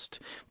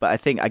lost. But I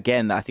think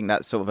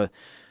that's sort of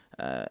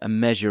a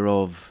measure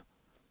of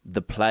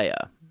the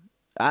player,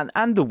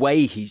 and the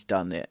way he's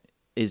done it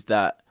is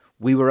that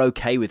we were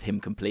okay with him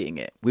completing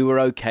it. We were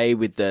okay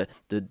with the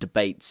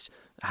debates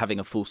having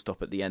a full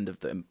stop at the end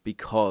of them,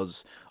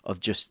 because of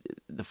just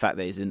the fact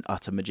that he's an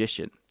utter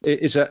magician.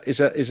 It's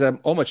a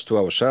homage to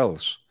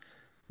ourselves.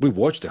 We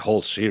watched the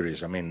whole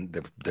series. I mean,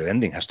 the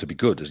ending has to be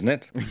good, isn't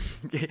it?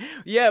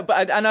 Yeah,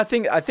 but I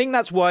think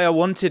that's why I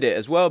wanted it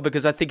as well,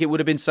 because I think it would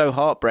have been so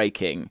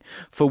heartbreaking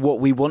for what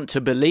we want to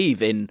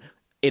believe in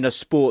a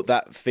sport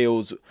that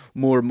feels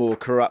more and more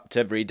corrupt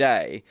every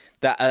day,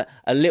 that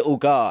a little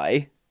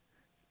guy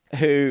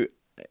who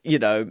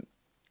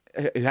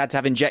who had to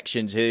have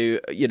injections, who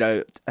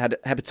had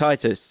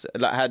hepatitis,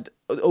 had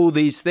all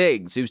these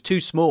things, who was too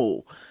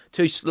small,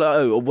 too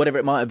slow, or whatever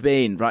it might have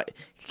been, right,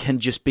 can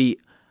just be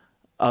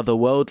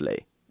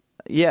otherworldly.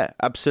 Yeah,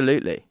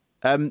 absolutely.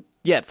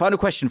 Final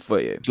question for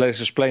you.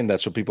 Let's explain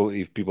that, so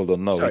if people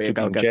don't know. He took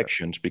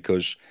injections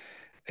because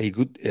he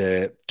could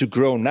to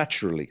grow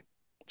naturally.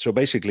 So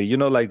basically,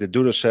 like the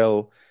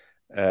Duracell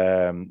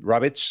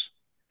rabbits,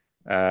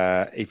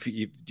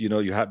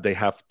 If they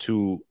have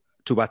two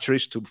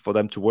batteries for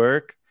them to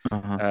work.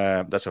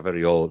 That's a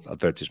very old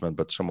advertisement,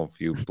 but some of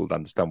you will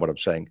understand what I'm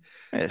saying.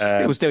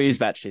 People still use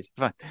batteries.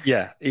 Fine.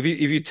 Yeah, if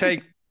you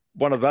take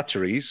one of the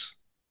batteries,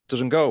 it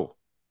doesn't go.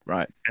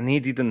 Right. And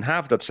he didn't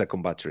have that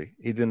second battery.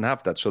 He didn't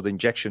have that. So the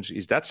injections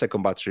is that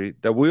second battery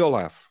that we all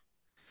have.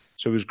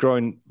 So he was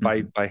growing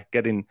by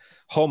getting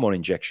hormone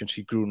injections.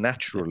 He grew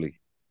naturally.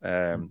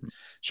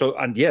 So,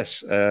 and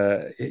yes,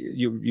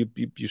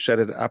 you said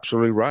it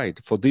absolutely right.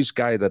 For this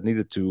guy that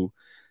needed to,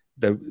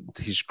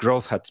 his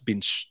growth had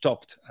been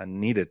stopped and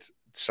needed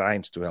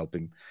science to help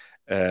him.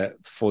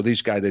 For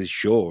this guy that is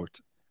short,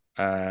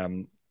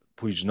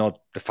 who is not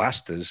the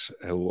fastest,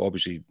 who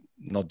obviously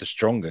not the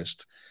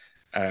strongest,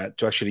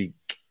 to actually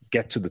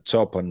get to the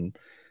top and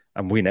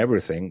win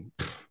everything.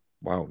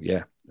 Wow,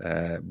 yeah,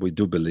 we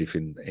do believe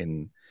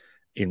in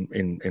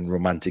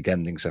romantic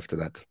endings after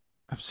that.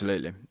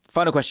 Absolutely.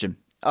 Final question.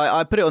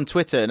 I put it on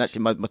Twitter, and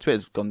actually my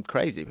Twitter's gone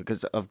crazy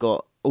because I've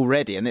got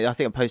already, and I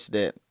think I posted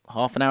it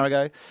half an hour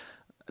ago.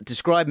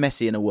 Describe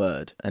Messi in a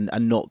word, and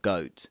not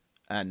GOAT.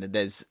 And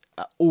there's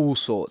all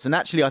sorts. And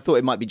actually, I thought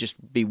it might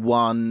be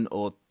one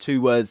or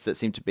two words that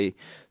seem to be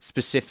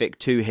specific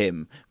to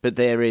him. But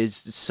there is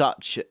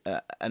such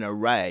an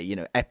array,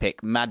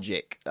 epic,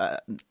 magic,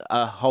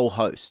 a whole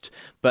host.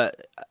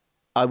 But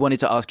I wanted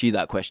to ask you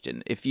that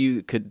question. If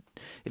you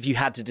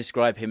had to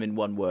describe him in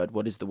one word,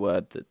 what is the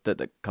word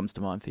that comes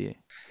to mind for you?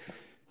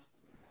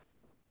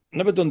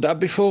 Never done that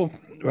before.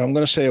 I'm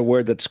going to say a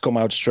word that's come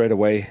out straight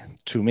away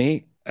to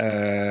me,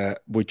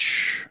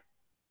 which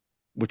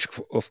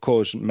of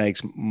course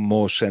makes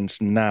more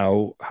sense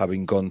now,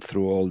 having gone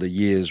through all the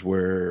years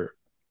where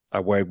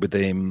I worked with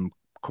him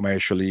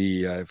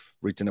commercially. I've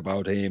written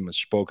about him, I've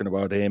spoken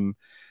about him,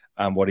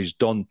 and what he's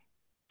done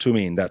to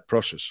me in that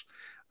process.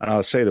 And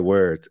I'll say the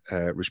word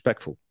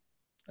respectful.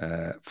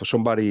 For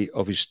somebody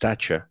of his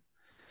stature,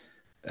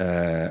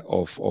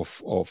 of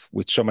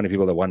with so many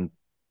people that want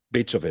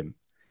bits of him,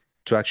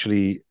 to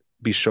actually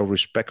be so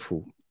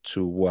respectful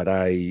to what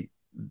I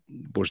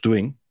was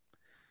doing,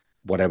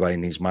 whatever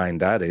in his mind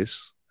that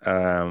is,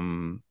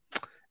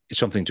 it's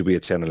something to be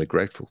eternally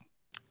grateful.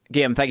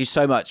 Guillem, thank you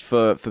so much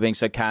for being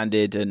so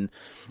candid and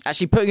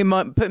actually putting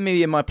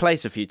me in my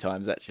place a few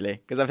times, actually,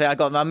 because I think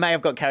I may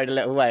have got carried a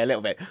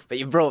little bit, but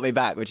you brought me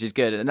back, which is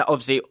good, and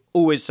obviously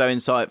always so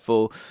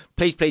insightful.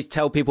 Please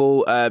tell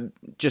people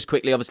just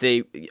quickly.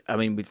 Obviously, I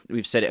mean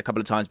we've said it a couple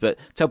of times, but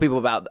tell people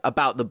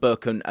about the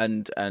book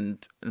and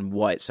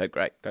why it's so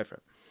great. Go for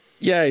it.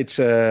 Yeah,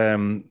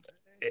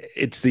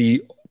 it's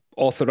the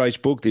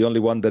authorized book, the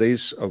only one that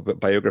is, of a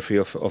biography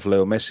of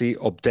Leo Messi,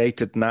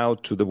 updated now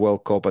to the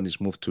World Cup and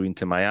he's moved to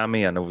Inter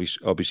Miami, and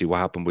obviously what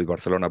happened with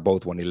Barcelona,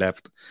 both when he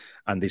left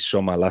and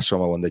last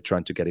summer when they're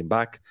trying to get him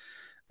back.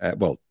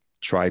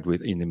 Tried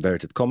with in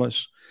inverted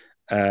commas.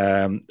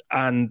 And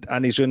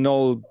it's in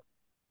all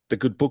the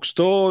good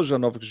bookstores,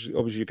 and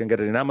obviously you can get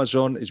it in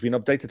Amazon. It's been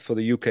updated for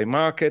the UK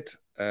market.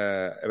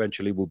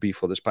 Eventually will be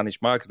for the Spanish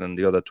market and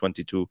the other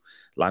 22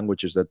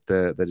 languages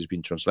that has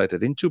been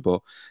translated into.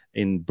 But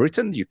in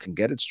Britain, you can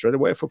get it straight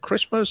away for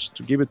Christmas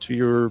to give it to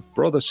your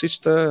brother,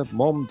 sister,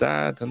 mom,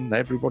 dad, and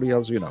everybody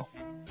else you know.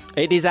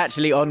 It is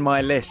actually on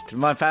my list.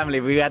 My family,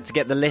 we had to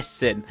get the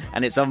lists in,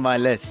 and it's on my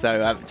list.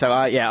 So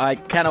I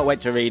cannot wait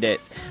to read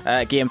it.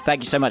 Guillem,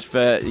 thank you so much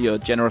for your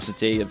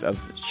generosity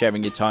of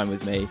sharing your time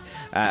with me.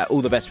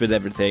 All the best with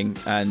everything,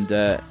 and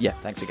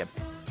thanks again.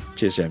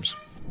 Cheers, James.